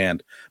people in the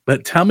band,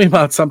 but tell me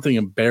about something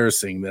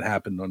embarrassing that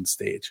happened on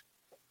stage.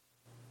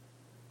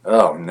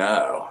 Oh,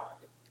 no.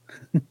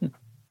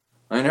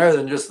 I mean, other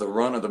than just the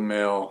run of the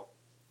mill,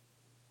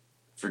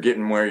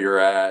 forgetting where you're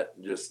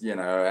at, just,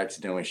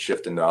 accidentally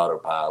shifting to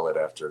autopilot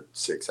after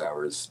 6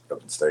 hours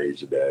up on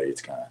stage a day.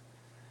 It's kind of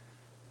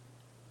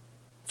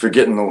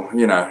forgetting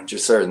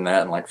just other than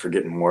that and like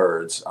forgetting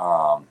words.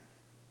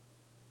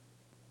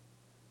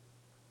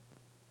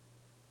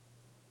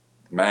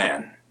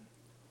 Man,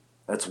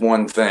 that's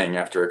one thing.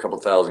 After a couple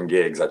thousand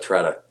gigs, I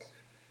try to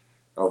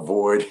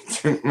avoid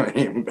too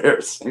many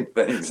embarrassing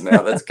things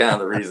now. That's kind of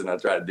the reason I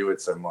try to do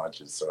it so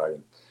much, is so I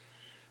can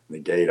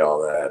negate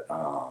all that.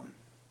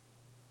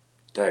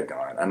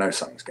 Daggone, I know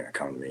something's going to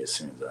come to me as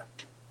soon as I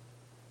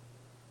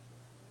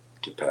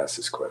get past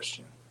this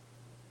question.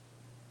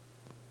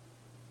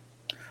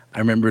 I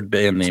remembered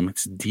band name.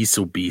 It's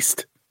Diesel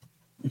Beast.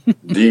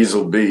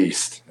 Diesel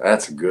Beast.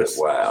 That's a good,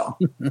 wow.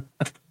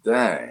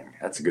 Dang,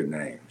 that's a good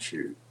name.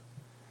 Shoot.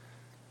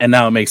 And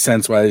now it makes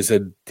sense why they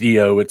said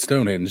Dio at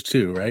Stonehenge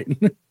too, right?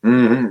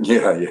 Mm-hmm.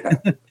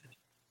 Yeah.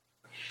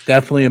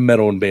 Definitely a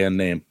metal band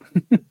name.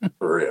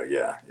 For real,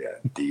 yeah.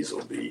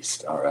 Diesel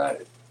Beast. All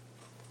right.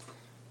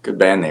 Good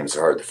band names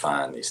are hard to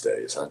find these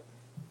days.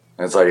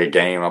 It's like a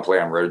game I play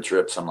on road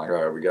trips. I'm like, all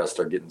right, we got to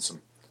start getting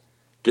some.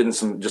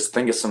 Just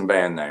think of some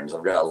band names.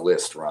 I've got a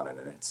list running,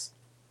 and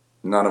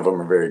none of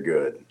them are very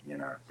good,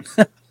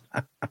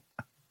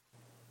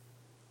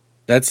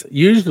 That's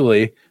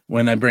usually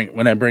when I bring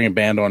a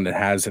band on that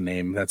has a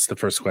name. That's the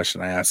first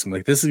question I ask them.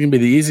 Like, this is gonna be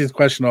the easiest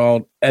question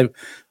of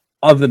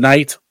the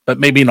night, but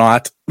maybe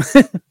not.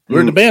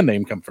 Where did the band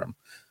name come from?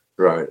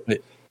 Right. But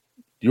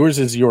yours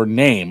is your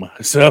name,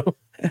 so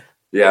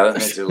yeah, that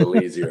makes it a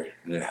little easier.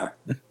 Yeah.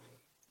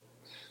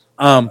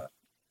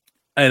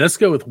 Hey, let's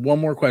go with one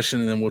more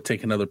question, and then we'll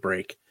take another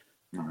break.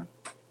 All right.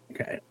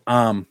 Okay.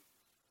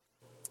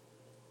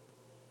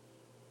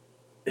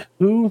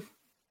 Who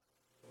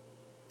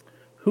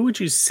would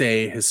you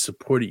say has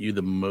supported you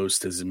the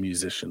most as a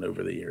musician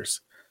over the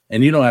years?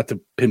 And you don't have to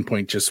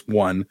pinpoint just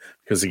one,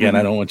 because again,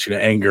 I don't want you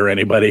to anger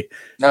anybody.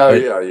 No,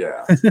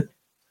 yeah.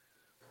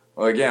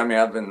 Well, again, I mean,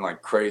 I've been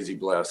like crazy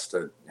blessed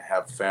to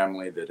have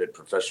family that had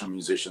professional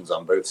musicians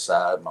on both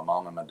sides, my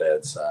mom and my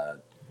dad's side.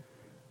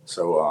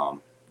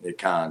 So it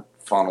kind of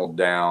funneled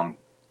down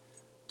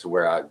to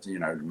where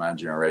to my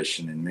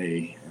generation and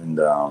me. And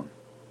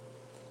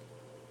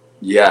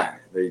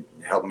they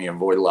helped me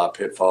avoid a lot of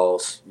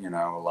pitfalls, a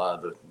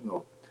lot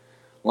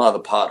of the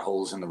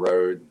potholes in the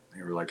road.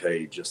 They were like,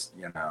 hey, just,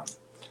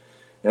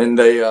 and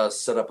they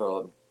set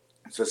up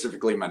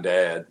specifically my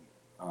dad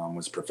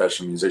was a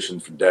professional musician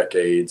for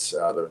decades,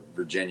 the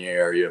Virginia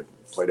area,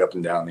 played up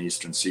and down the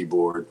Eastern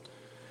Seaboard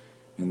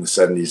in the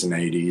 70s and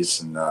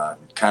 80s, and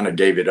kind of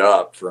gave it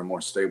up for a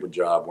more stable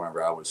job when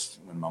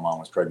my mom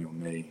was pregnant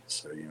with me.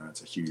 So,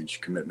 it's a huge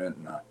commitment,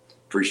 and I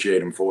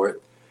appreciate him for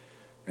it.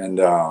 And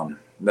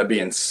that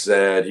being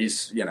said,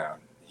 he's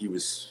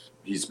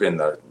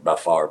been by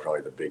far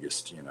probably the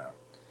biggest,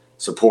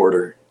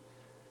 supporter,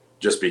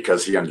 just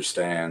because he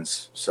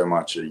understands so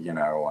much of,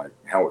 like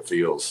how it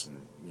feels and,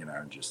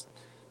 just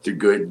through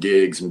good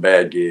gigs and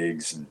bad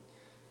gigs, and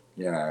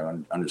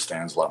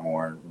understands a lot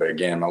more. But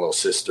again, my little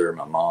sister,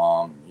 my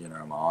mom,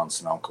 my aunts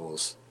and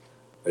uncles,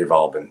 they've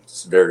all been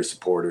very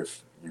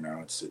supportive.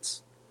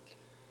 It's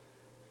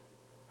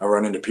I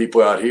run into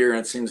people out here, and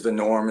it seems the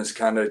norm is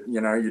kind of,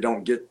 you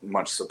don't get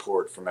much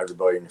support from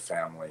everybody in your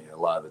family a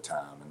lot of the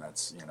time. And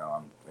that's,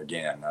 I'm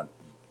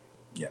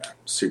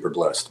super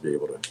blessed to be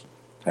able to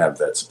have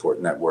that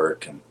support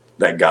network and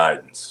that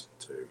guidance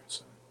too.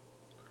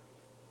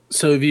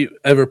 So have you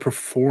ever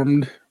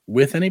performed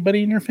with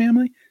anybody in your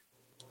family?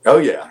 Oh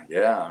yeah.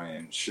 Yeah. I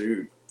mean,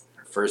 shoot.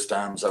 First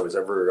times I was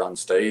ever on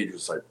stage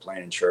was like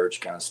playing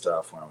church kind of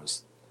stuff when I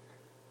was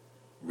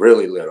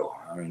really little.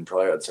 I mean,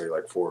 probably I'd say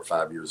like 4 or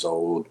 5 years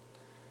old,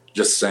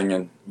 just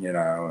singing,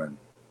 and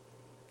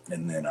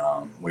then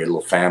we had a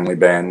little family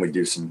band. We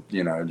do some,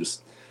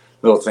 just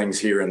little things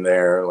here and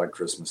there, like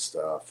Christmas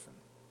stuff and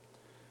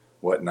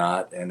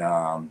whatnot. And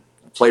I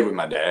played with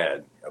my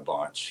dad a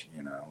bunch,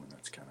 and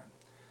that's kind of,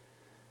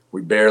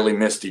 we barely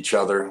missed each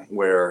other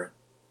where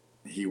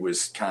he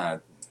was kind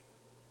of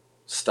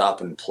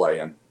stopping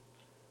playing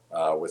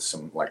with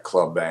some like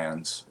club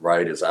bands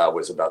right as I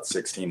was about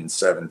 16 and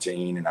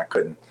 17, and I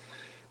couldn't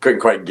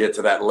quite get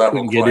to that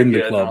level. Couldn't get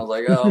into club. And I was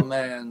like, oh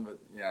man, but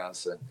yeah.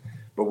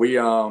 But we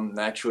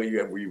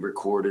actually we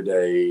recorded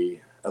a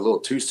little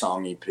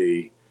 2-song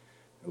EP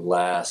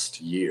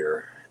last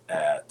year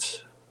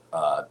at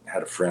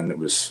had a friend that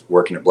was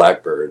working at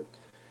Blackbird,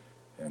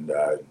 and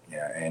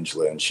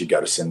Angela, and she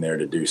got us in there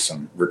to do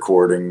some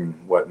recording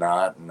and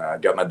whatnot, and I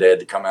got my dad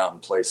to come out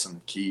and play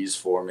some keys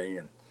for me,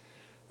 and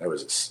that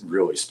was a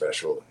really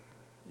special,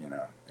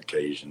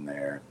 occasion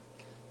there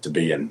to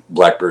be in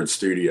Blackbird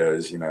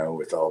Studios,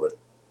 with all the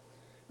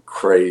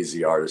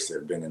crazy artists that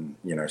have been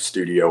in,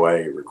 Studio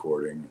A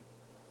recording.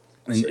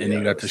 And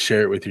you got to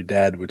share it with your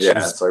dad, which is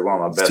it's like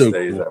one of my best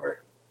days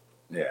ever.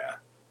 Yeah.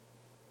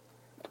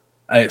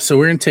 All right, so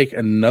we're going to take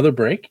another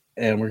break,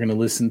 and we're going to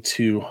listen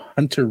to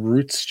Hunter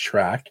Root's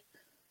track,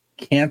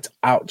 Can't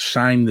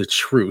Outshine the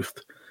Truth.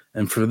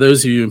 And for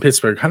those of you in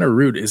Pittsburgh, Hunter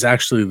Root is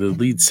actually the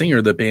lead singer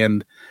of the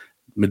band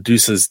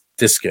Medusa's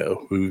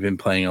Disco, who we've been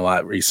playing a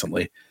lot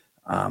recently.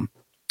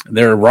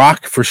 They're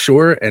rock for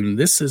sure, and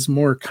this is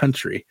more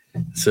country.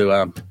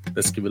 So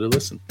let's give it a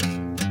listen.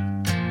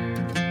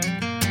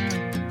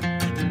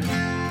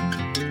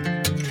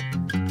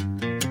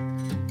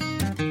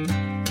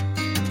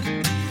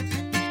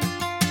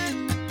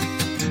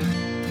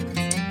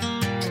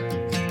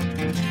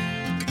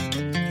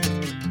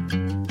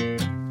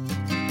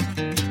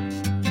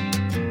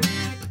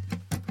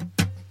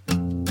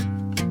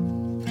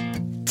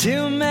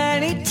 Too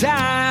many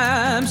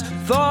times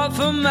fought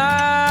for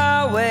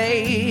my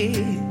way.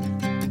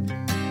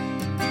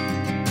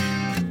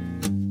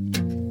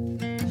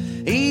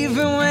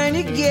 Even when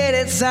you get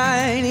it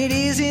signed, it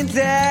isn't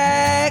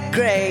that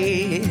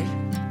great.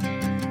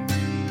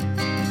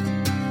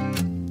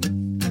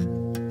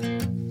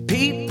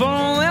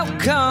 People will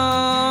come,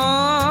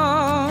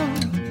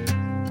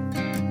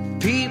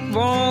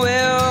 people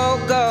will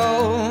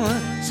go.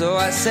 So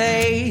I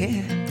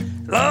say,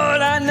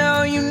 Lord, I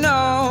know you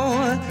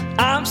know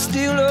I'm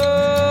still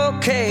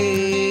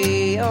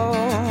okay.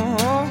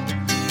 Oh,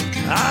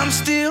 I'm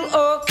still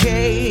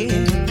okay.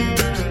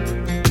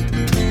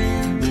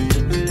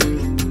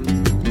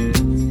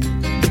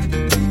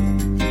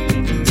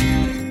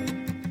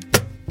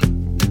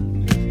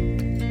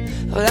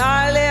 Well,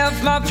 I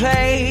left my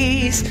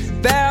place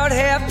about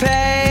 9:30.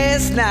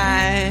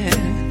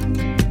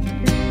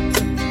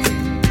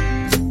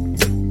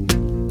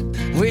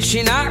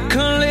 Wishing I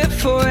could live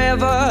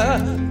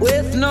forever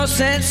with no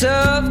sense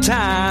of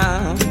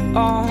time.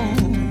 Oh.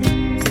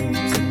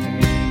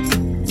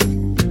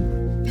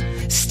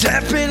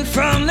 Stepping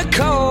from the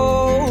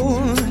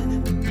cold,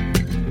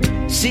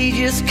 she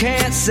just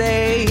can't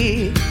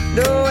say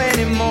no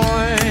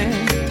anymore.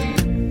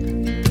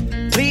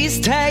 Please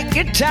take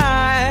your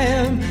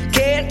time,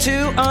 get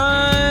to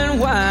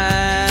unwind.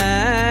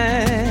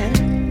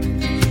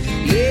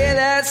 Yeah,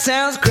 that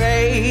sounds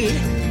great.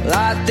 Well,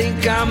 I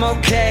think I'm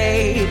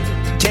okay,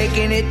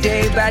 taking it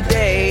day by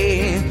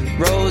day.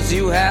 Roles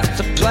you have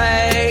to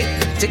play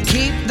to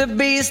keep the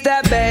beast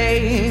at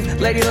bay.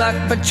 Lady Luck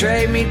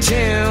betrayed me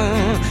too,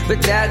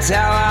 but that's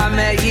how I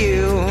met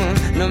you.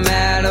 No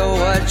matter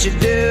what you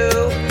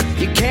do,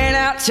 you can't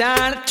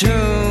outshine the truth.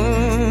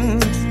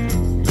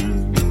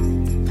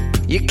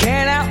 You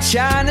can't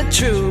outshine the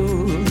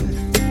truth.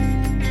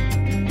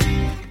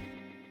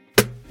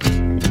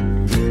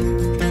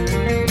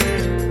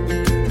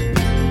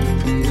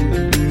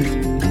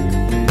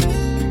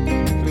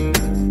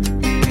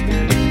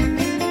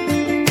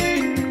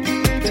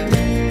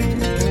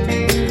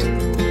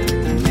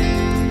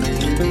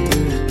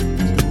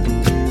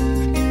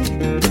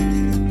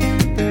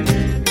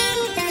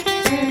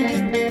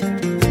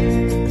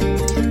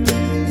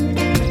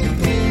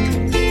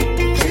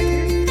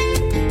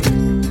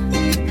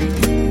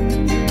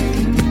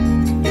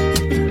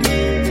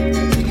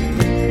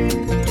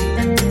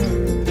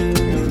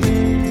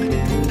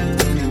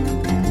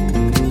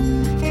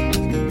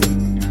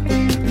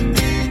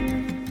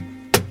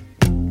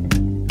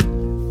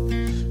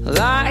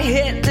 Well, I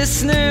hit the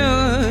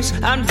snooze,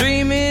 I'm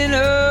dreaming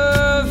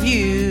of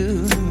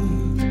you.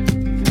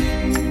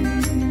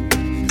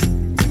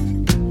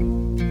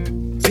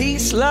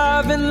 Peace,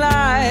 love, and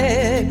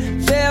light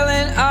fill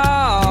in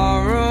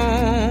our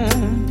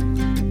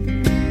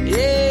room.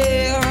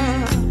 Yeah,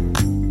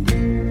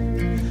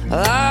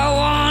 I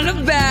want a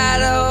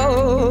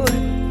battle.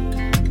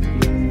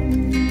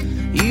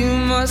 You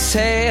must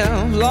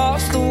have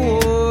lost the war.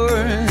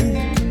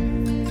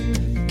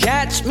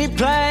 Catch me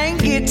playing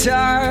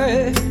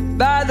guitar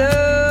by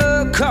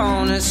the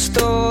corner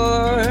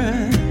store.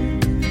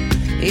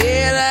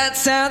 Yeah, that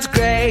sounds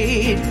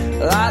great.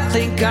 I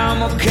think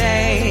I'm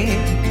okay.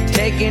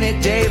 Taking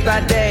it day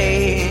by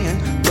day.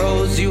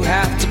 Roles you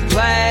have to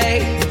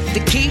play to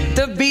keep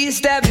the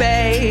beast at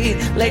bay.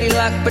 Lady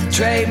Luck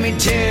betrayed me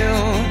too,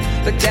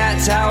 but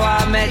that's how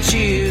I met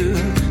you.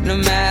 No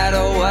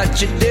matter what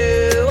you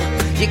do,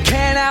 you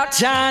can't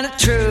outshine the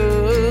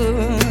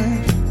truth.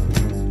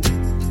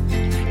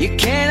 You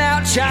can't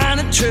outshine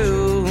the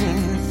truth.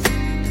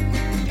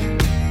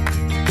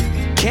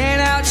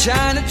 Can't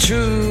outshine the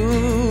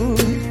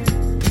truth.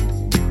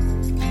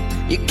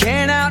 You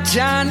can't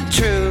outshine the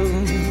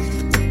truth.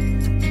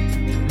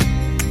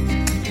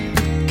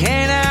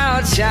 Can't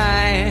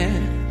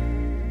outshine.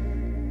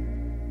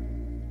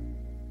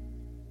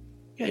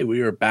 Okay,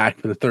 we are back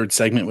for the third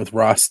segment with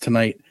Ross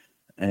tonight.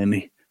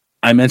 And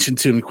I mentioned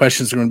to him the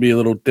questions are going to be a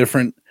little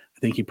different.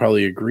 I think he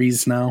probably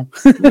agrees now.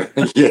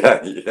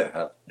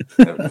 Yeah.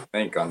 I have to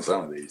think on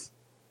some of these.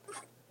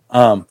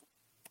 For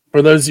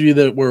those of you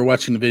that were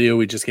watching the video,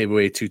 we just gave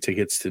away 2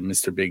 tickets to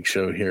Mr. Big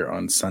Show here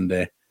on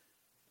Sunday.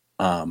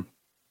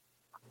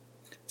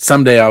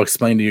 Someday I'll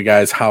explain to you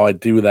guys how I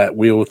do that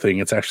wheel thing.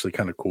 It's actually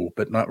kind of cool,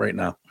 but not right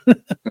now.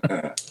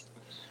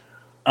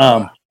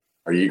 Are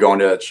you going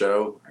to that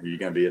show? Are you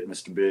going to be at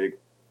Mr. Big?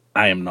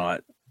 I am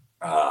not.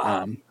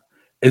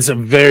 It's a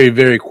very,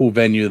 very cool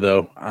venue,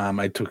 though.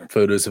 I took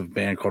photos of a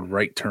band called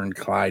Right Turn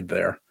Clyde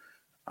there.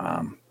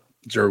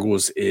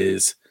 Jurgles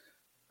is,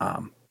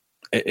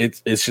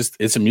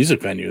 it's a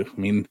music venue. I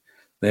mean,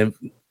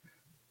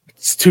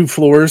 it's 2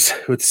 floors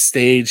with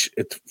stage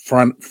at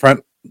front.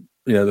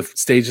 The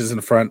stage is in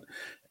the front,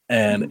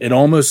 and it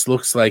almost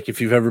looks like if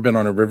you've ever been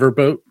on a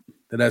riverboat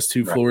that has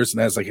 2 floors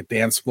and has like a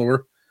dance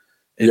floor.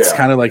 It's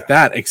kind of like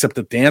that, except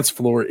the dance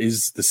floor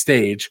is the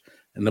stage,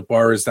 and the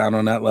bar is down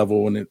on that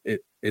level, and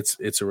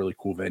it's a really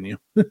cool venue.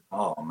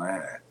 Oh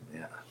man,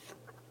 yeah.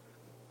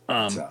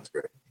 Sounds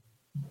great.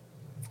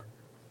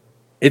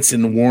 It's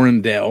in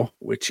Warrendale,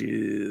 which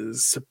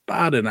is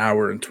about an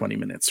hour and 20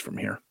 minutes from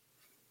here.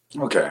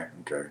 Okay.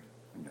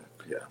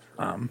 Yeah.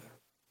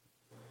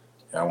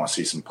 I want to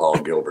see some Paul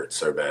Gilbert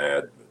so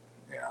bad.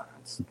 But yeah,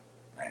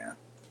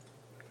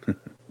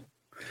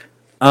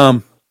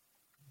 man.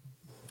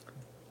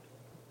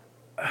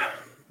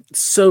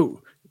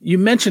 So you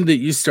mentioned that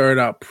you started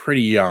out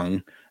pretty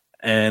young,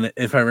 and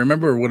if I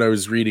remember what I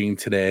was reading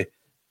today,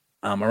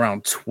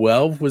 around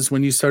 12 was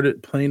when you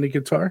started playing the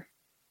guitar.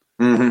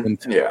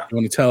 Mm-hmm. Yeah. You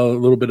want to tell a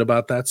little bit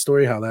about that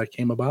story, how that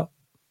came about?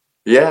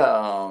 Yeah,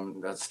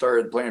 I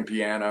started playing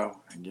piano.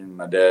 Again,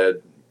 my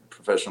dad,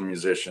 professional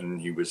musician,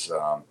 he was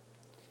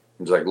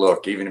like,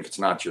 look, even if it's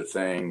not your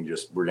thing,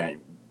 just we're gonna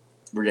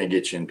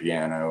get you in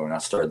piano. And I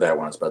started that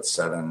when I was about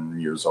 7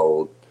 years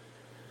old.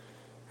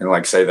 And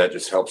like I say, that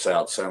just helps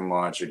out so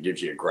much. It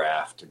gives you a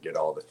graph to get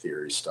all the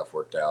theory stuff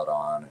worked out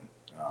on. And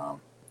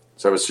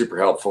so it was super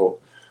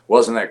helpful.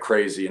 Wasn't that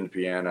crazy in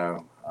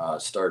piano.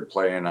 Started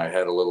playing. I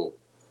had a little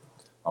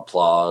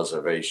applause,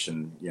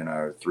 ovation,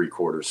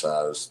 3/4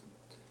 size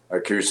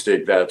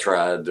acoustic that I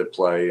tried to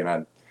play. And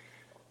I'd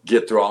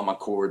get through all my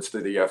chords to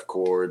the F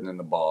chord and then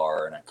the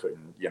bar. And I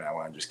couldn't,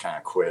 I just kind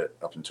of quit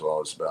up until I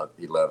was about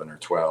 11 or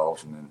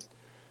 12. And then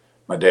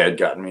my dad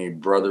got me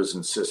Brothers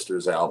and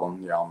Sisters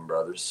album, the Allman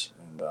Brothers.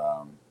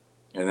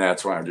 And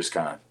that's when I just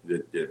kind of,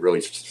 it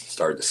really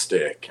started to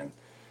stick and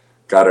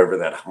got over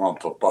that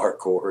hump of bar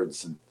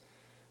chords and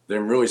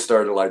then really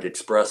started to like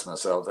express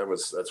myself.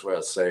 That's what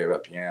I say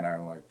about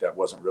piano. Like that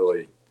wasn't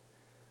really,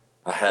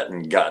 I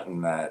hadn't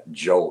gotten that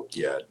jolt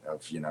yet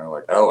of,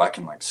 like, oh, I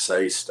can like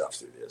say stuff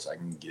through this.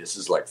 This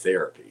is like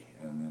therapy.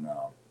 And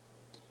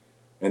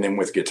then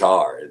with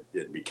guitar,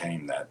 it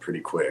became that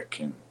pretty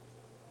quick. And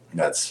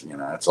that's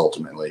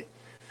ultimately,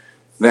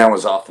 then I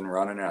was off and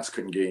running and I just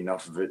couldn't get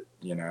enough of it.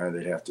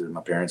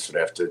 My parents would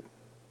have to,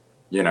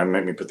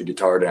 make me put the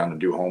guitar down to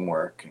do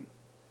homework. And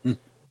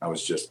I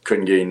was just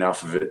couldn't get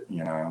enough of it,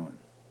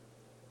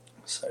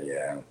 So,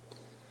 yeah.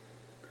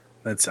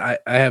 I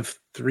have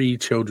 3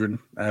 children.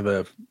 I have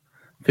a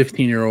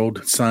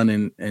 15-year-old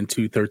son and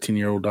 2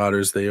 13-year-old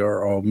daughters. They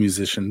are all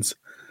musicians.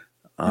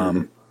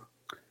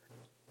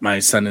 My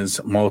son is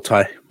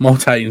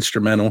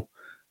multi-instrumental.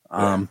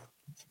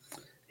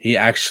 He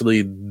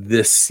actually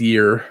this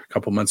year, a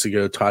couple months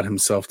ago, taught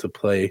himself to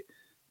play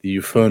the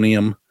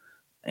euphonium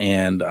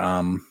and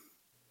the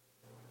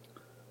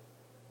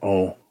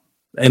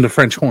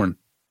French horn.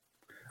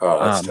 Oh,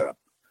 that's tough.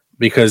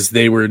 Because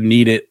they were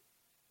needed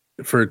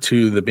for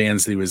 2 of the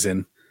bands that he was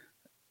in.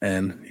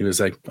 And he was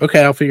like,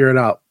 okay, I'll figure it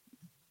out.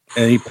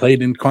 and he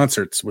played in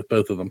concerts with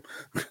both of them.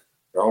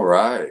 All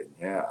right,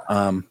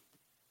 yeah.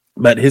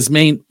 But his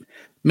main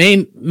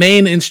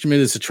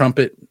instrument is the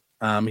trumpet.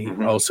 He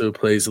also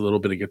plays a little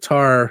bit of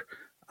guitar.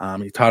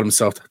 He taught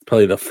himself to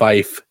play the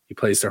fife. He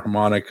plays the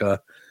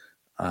harmonica.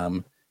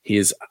 He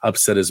has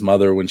upset his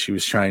mother when she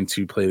was trying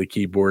to play the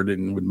keyboard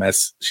and would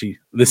mess.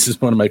 This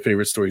is one of my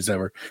favorite stories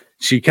ever.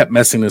 She kept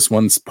messing this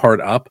one part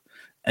up,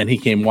 and he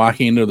came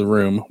walking into the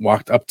room,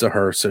 walked up to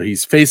her, so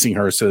he's facing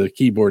her, so the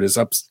keyboard is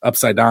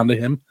upside down to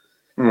him.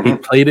 He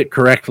played it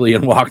correctly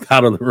and walked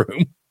out of the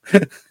room.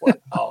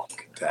 Wow,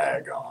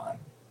 daggone.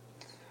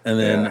 And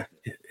then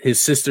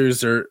his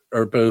sisters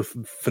are both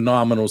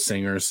phenomenal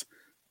singers.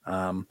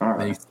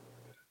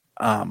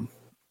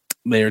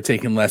 They are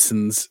taking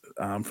lessons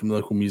from the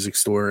local music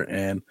store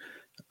and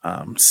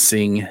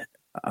sing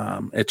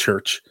at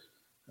church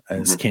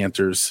as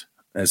cantors,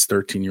 as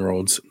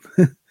 13-year-olds.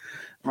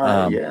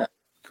 Yeah.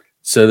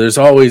 So there's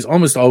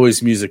almost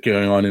always music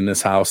going on in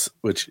this house,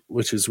 which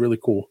is really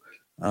cool.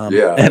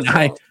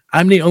 And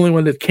I'm the only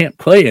one that can't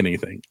play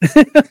anything.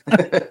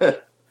 And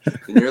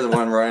you're the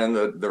one running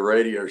the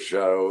radio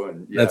show,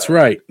 and that's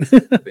right.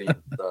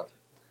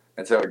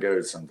 That's how it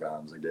goes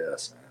sometimes, I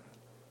guess.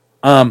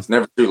 It's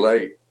never too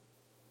late.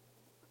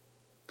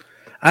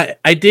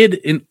 I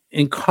did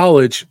in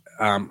college.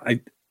 I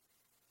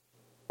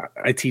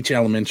teach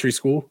elementary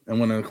school, and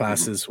one of the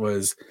classes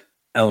was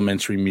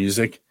elementary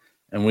music,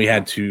 and we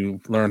had to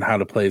learn how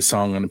to play a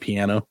song on the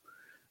piano.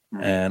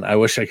 And I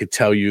wish I could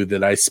tell you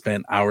that I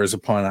spent hours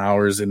upon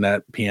hours in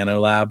that piano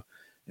lab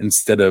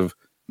instead of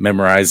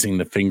memorizing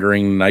the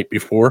fingering the night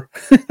before.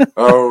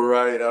 Oh,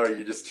 right. Oh,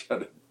 you just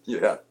got it.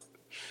 Yeah.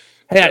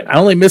 Hey, I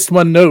only missed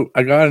one note.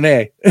 I got an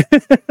A.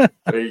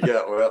 There you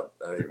go. Well,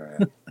 hey,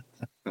 man.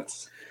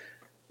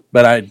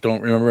 But I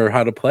don't remember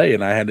how to play,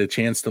 and I had a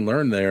chance to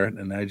learn there,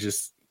 and I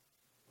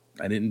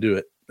didn't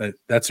do it.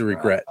 That's a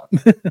regret.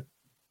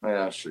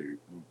 Yeah, shoot.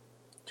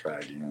 Try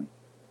again.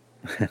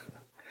 All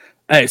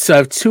right, so I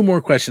have two more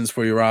questions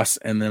for you, Ross,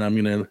 and then I'm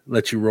going to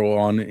let you roll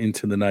on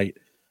into the night.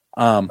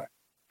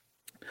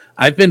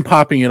 I've been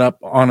popping it up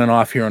on and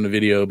off here on the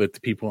video, but the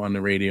people on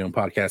the radio and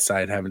podcast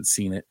side haven't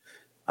seen it.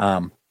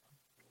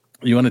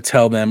 You want to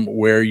tell them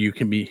where you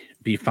can be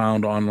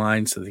found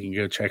online so they can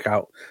go check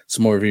out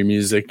some more of your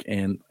music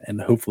and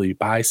hopefully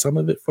buy some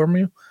of it from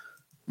you?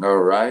 All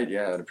right.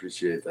 Yeah, I'd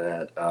appreciate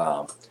that.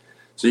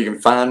 So you can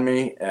find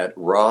me at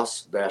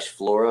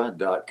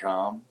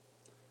ross-flora.com.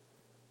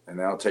 And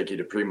that'll take you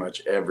to pretty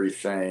much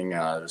everything.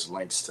 There's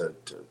links to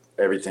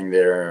everything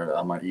there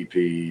on my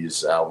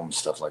EPs, albums,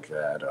 stuff like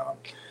that.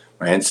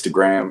 My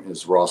Instagram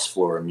is Ross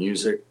Flora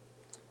Music.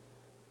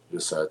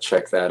 Just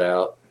check that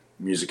out.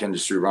 Music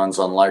industry runs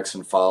on likes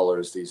and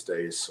followers these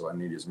days, so I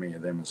need as many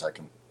of them as I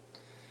can.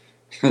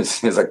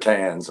 as I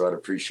can, so I'd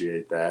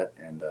appreciate that.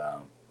 And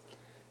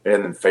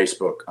then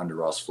Facebook under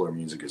Ross Flora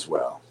Music as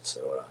well.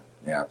 So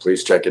yeah,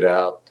 please check it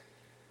out.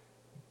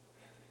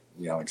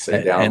 You know, like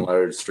say,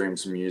 download, stream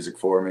some music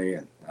for me,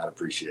 and I'd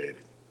appreciate it.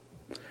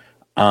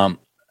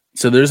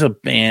 So there's a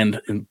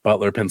band in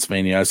Butler,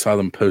 Pennsylvania. I saw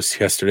them post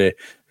yesterday.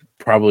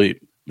 Probably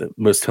the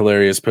most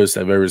hilarious post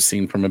I've ever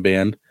seen from a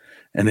band.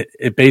 And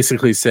it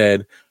basically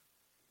said,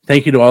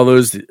 thank you to all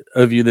those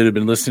of you that have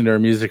been listening to our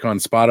music on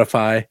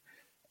Spotify.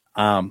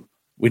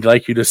 We'd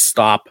like you to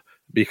stop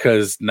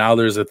because now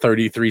there's a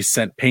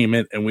 33-cent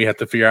payment and we have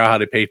to figure out how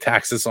to pay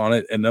taxes on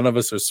it. And none of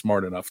us are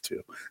smart enough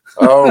to.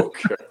 Oh,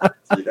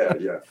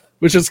 yeah.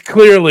 Which is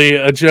clearly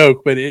a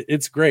joke, but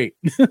it's great.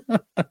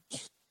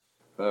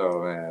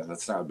 Oh, man,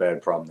 that's not a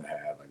bad problem to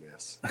have, I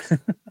guess.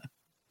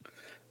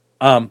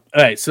 All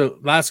right, so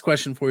last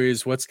question for you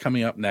is what's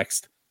coming up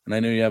next? And I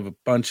know you have a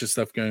bunch of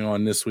stuff going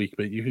on this week,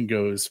 but you can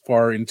go as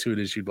far into it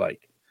as you'd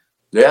like.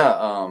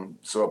 Yeah,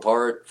 so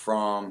apart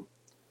from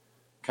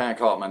kind of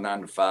call it my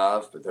 9 to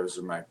 5, but those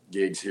are my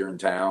gigs here in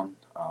town.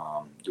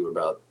 Do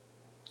about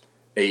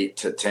 8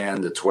 to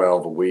 10 to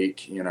 12 a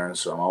week, you know,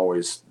 so I'm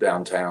always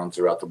downtown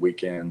throughout the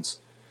weekends.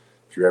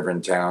 If you're ever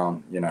in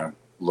town, you know,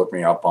 look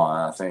me up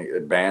on, I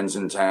think, bands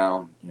in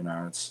town, you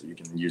know, you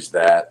can use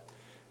that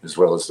as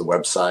well as the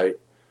website.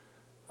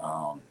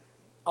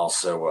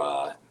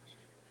 Also,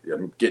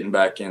 I'm getting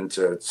back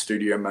into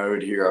studio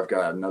mode here. I've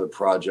got another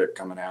project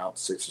coming out,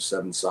 6 or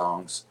 7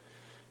 songs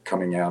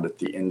coming out at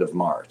the end of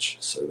March.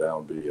 So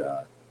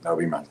that'll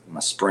be my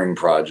spring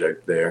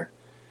project there.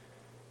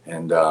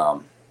 And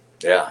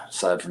yeah,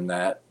 aside from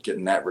that,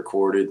 getting that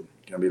recorded,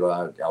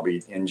 I'll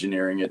be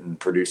engineering it and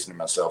producing it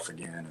myself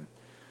again and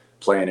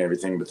playing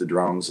everything but the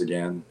drums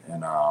again.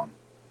 And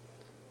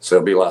so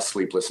it'll be a lot of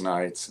sleepless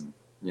nights, and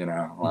you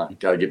know, I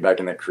got to get back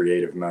in that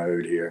creative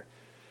mode here.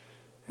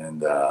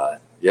 And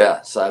yeah,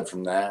 aside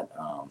from that,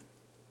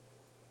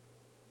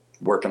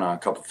 working on a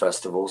couple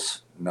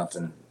festivals.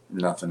 Nothing,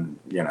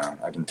 you know,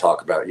 I can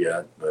talk about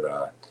yet,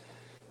 but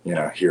you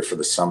know, here for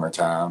the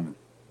summertime.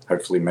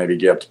 Hopefully, maybe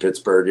get up to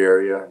Pittsburgh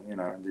area. You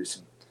know,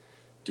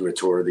 do a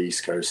tour of the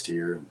East Coast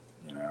here.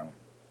 You know,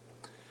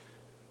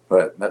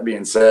 but that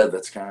being said,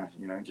 that's kind of,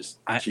 you know, just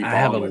keep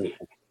on with it.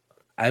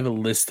 I have a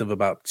list of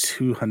about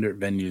 200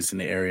 venues in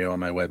the area on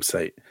my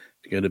website.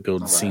 go to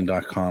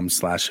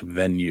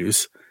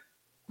buildscene.com/venues.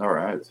 All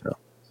right. So,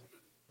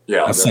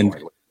 yeah, I'll send.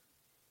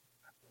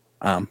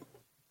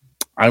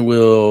 I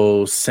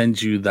will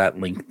send you that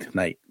link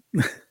tonight.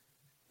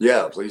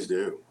 Yeah, please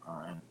do.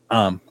 All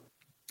right.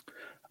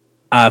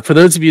 For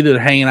those of you that are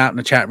hanging out in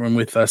the chat room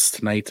with us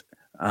tonight,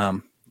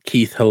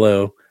 Keith,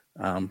 hello.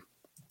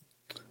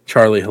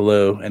 Charlie,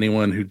 hello.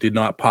 Anyone who did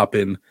not pop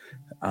in,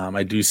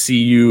 I do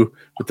see you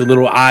with the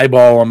little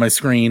eyeball on my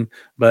screen,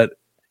 but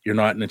you're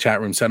not in the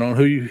chat room, so I don't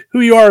know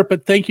who you are.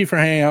 But thank you for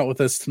hanging out with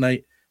us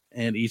tonight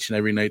and each and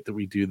every night that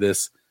we do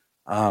this.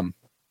 I'm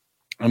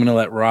going to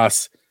let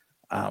Ross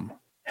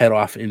head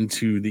off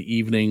into the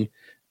evening.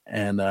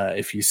 And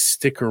if you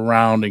stick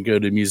around and go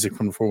to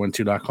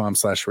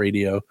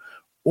musicfrom412.com/radio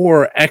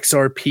or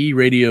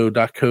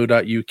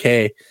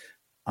xrpradio.co.uk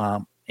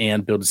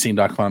and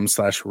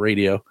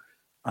buildscene.com/radio,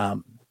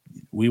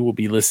 we will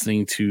be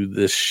listening to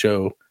this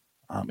show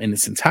in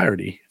its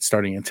entirety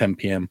starting at 10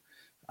 p.m.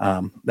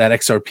 That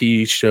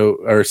XRP show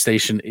or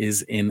station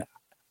is in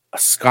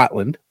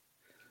Scotland.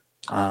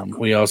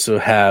 We also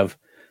have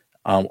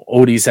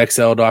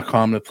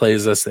OtiesXL.com that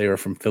plays us. They are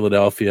from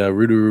Philadelphia.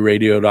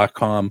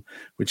 RoodarooRadio.com,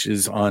 which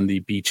is on the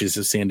beaches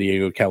of San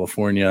Diego,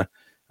 California.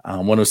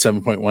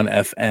 107.1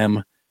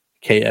 FM,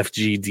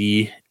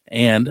 KFGD,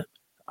 and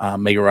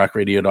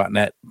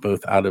MegaRockRadio.net,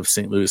 both out of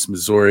St. Louis,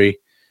 Missouri.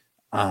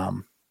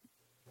 I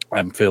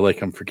feel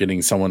like I'm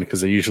forgetting someone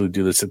because I usually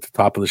do this at the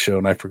top of the show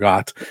and I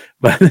forgot.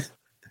 But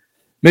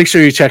make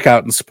sure you check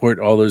out and support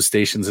all those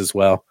stations as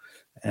well.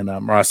 And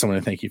Ross, I want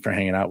to thank you for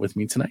hanging out with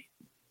me tonight.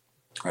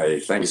 Hey,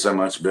 thank you so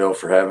much, Bill,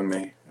 for having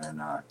me.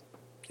 And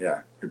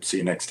yeah, hope to see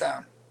you next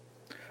time.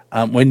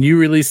 When you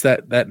release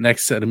that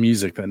next set of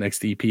music, that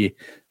next EP,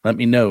 let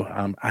me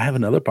know. I have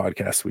another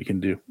podcast we can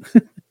do.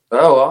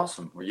 Oh,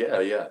 awesome. Well,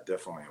 yeah,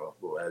 definitely.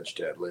 We'll add you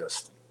to that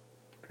list.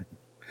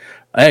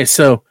 Hey,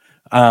 so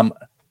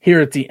here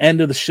at the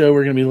end of the show,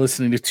 we're going to be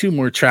listening to 2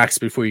 more tracks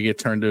before you get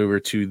turned over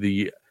to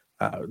the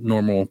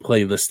normal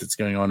playlist that's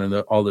going on in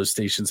all those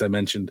stations I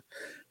mentioned.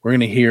 We're going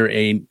to hear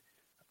 2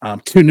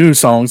 new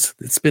songs.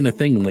 It's been a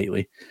thing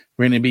lately.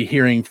 We're going to be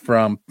hearing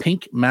from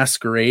Pink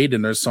Masquerade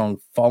and their song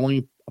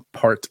Falling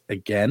Apart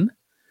Again.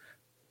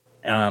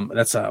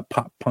 That's a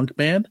pop punk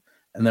band.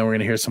 And then we're going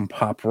to hear some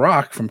pop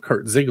rock from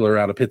Kurt Ziegler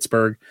out of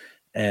Pittsburgh.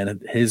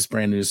 And his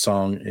brand new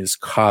song is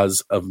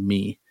Cause of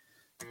Me.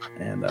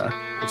 And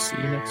we'll see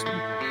you next week.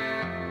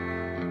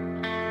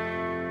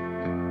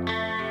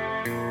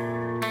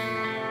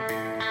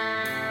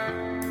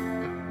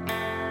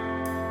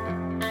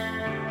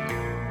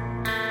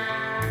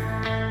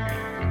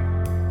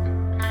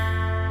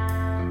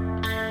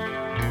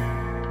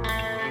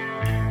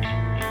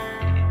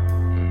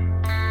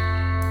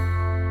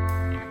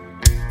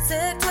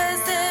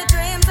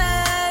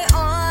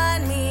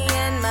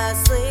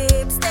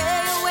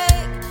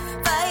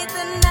 Fight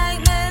the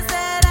nightmares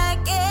that I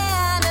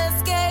can't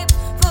escape.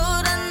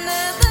 Pulled on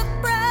the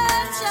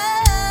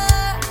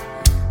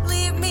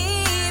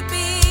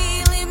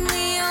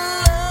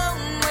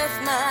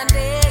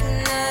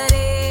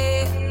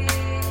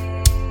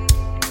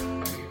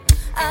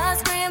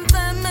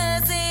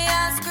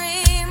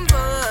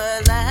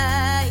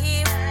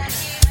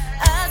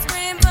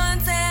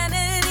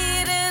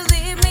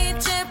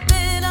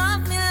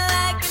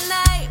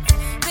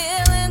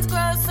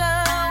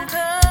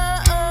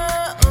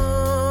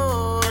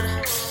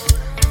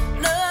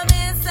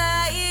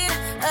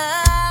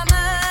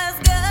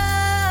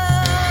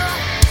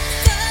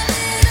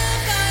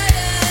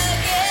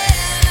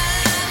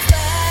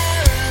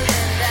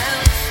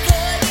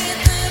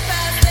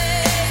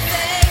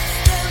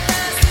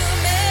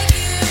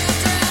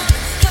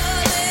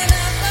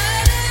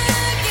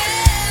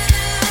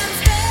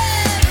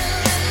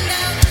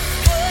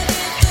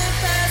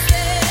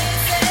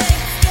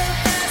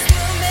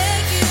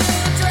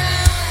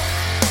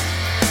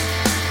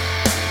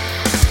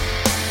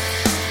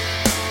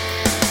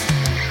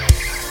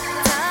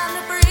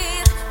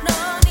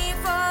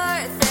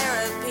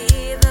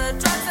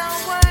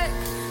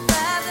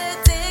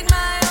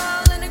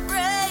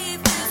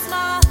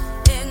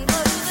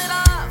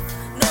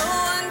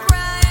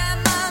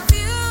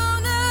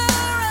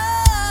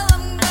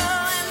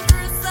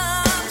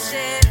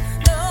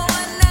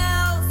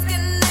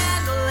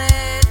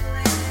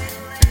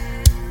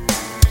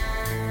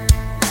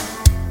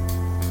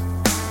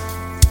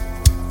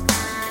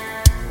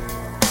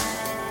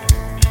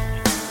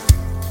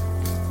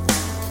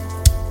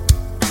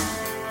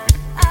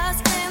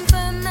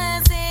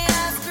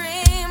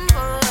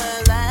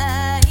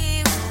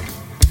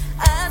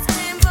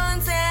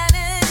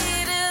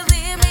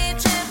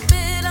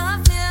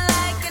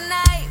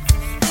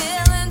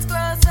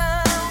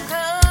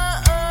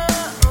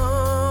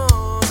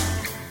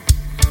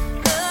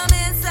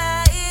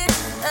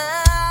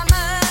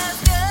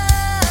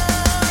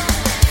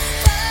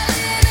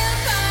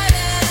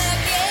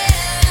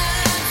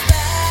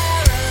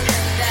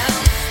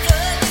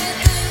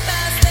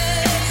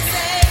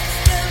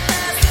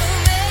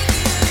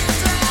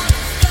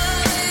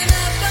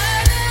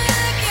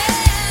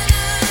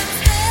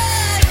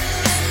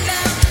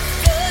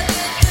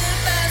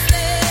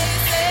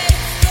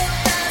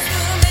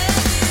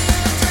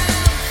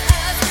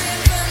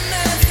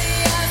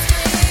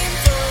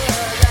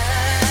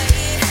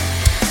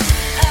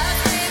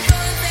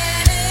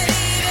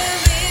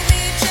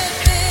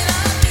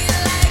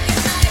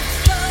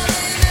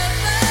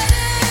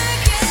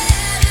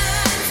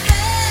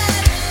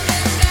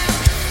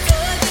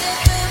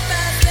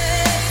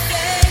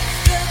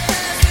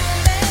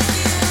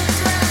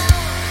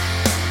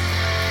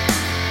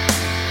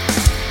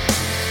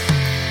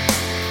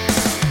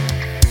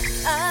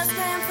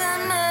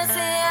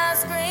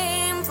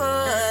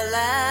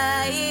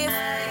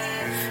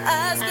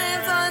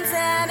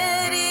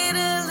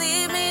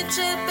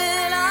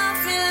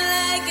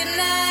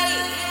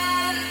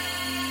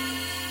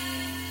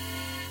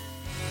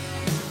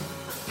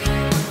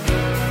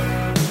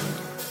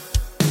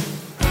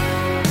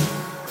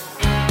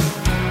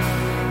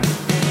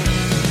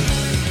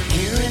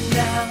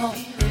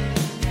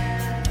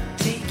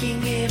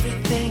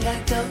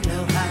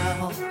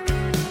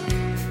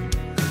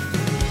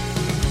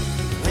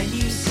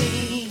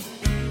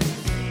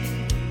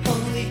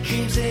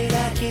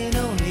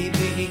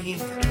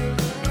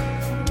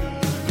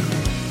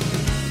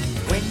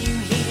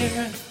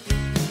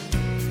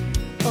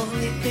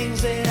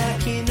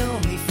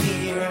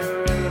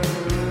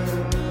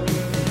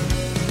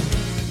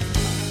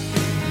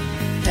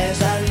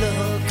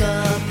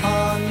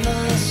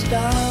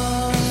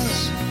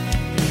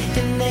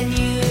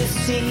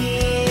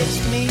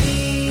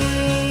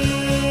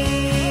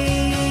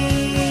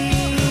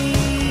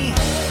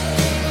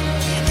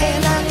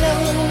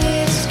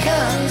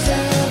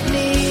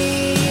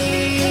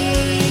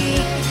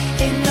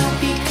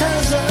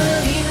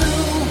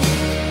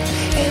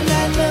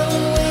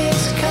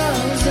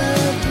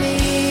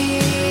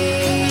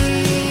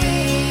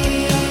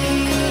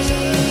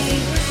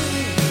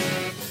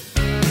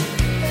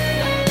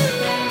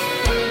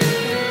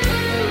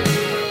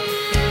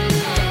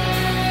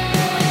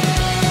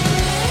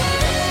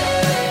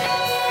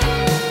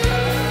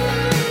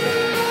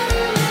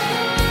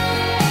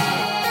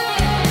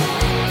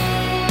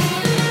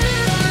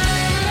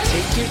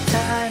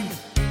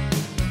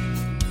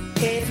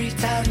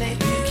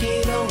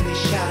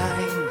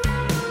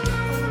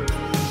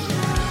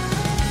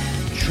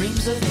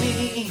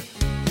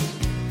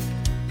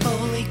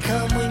only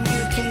come when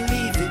you can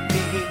leave it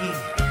be.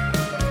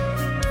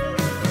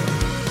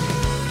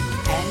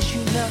 As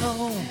you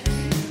know,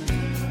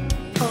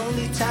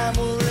 only time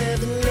will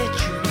ever let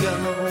you go.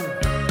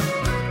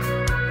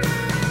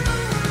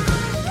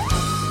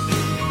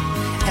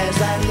 As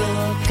I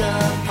look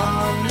up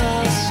on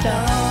the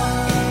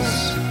stars,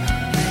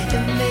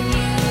 and then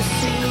you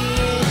see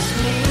it's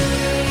me.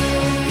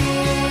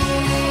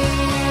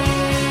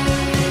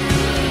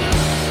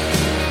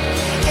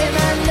 And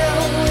I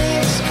know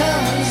it's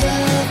 'cause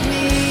of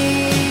me,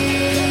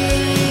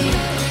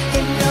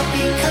 and not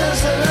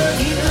because of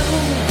you.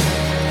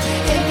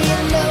 And you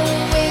know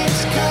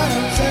it's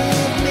 'cause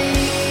of me,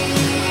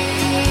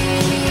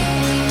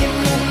 and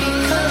not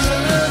because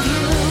of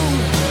you.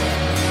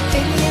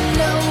 And you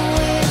know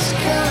it's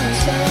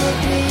 'cause of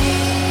me.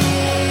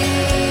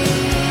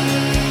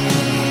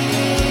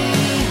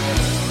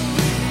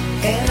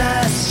 And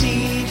I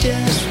see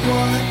just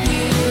what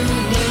you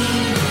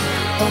need,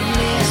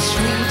 only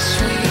sweet,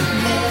 sweet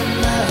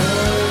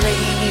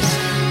memories.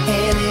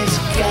 And it's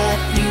got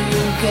you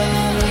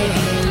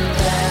going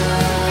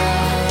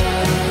down.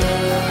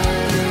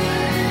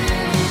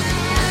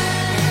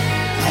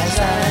 As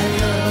I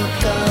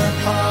look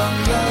upon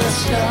the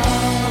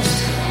stars,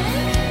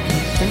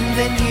 and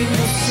then you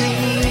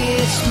see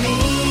it's me.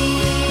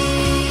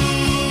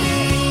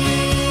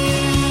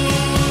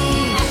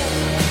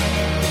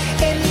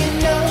 And you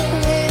know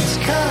it's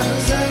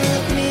 'cause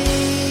of me,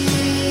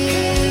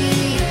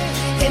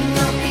 and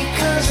not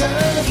because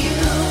of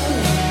you.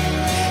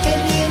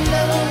 And you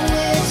know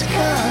it's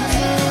 'cause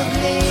of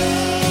me,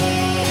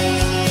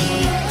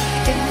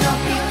 and not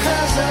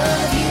because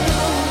of you.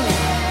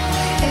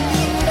 And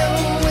you know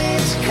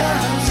it's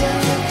 'cause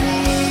of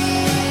me.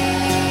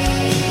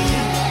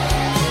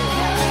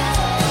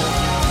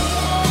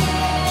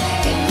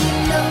 And you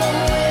know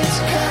it's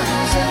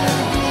 'cause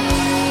of me.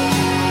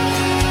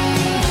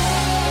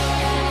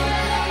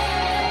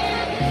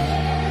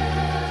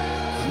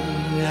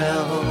 No,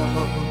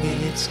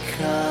 it's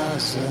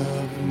 'cause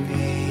of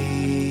me.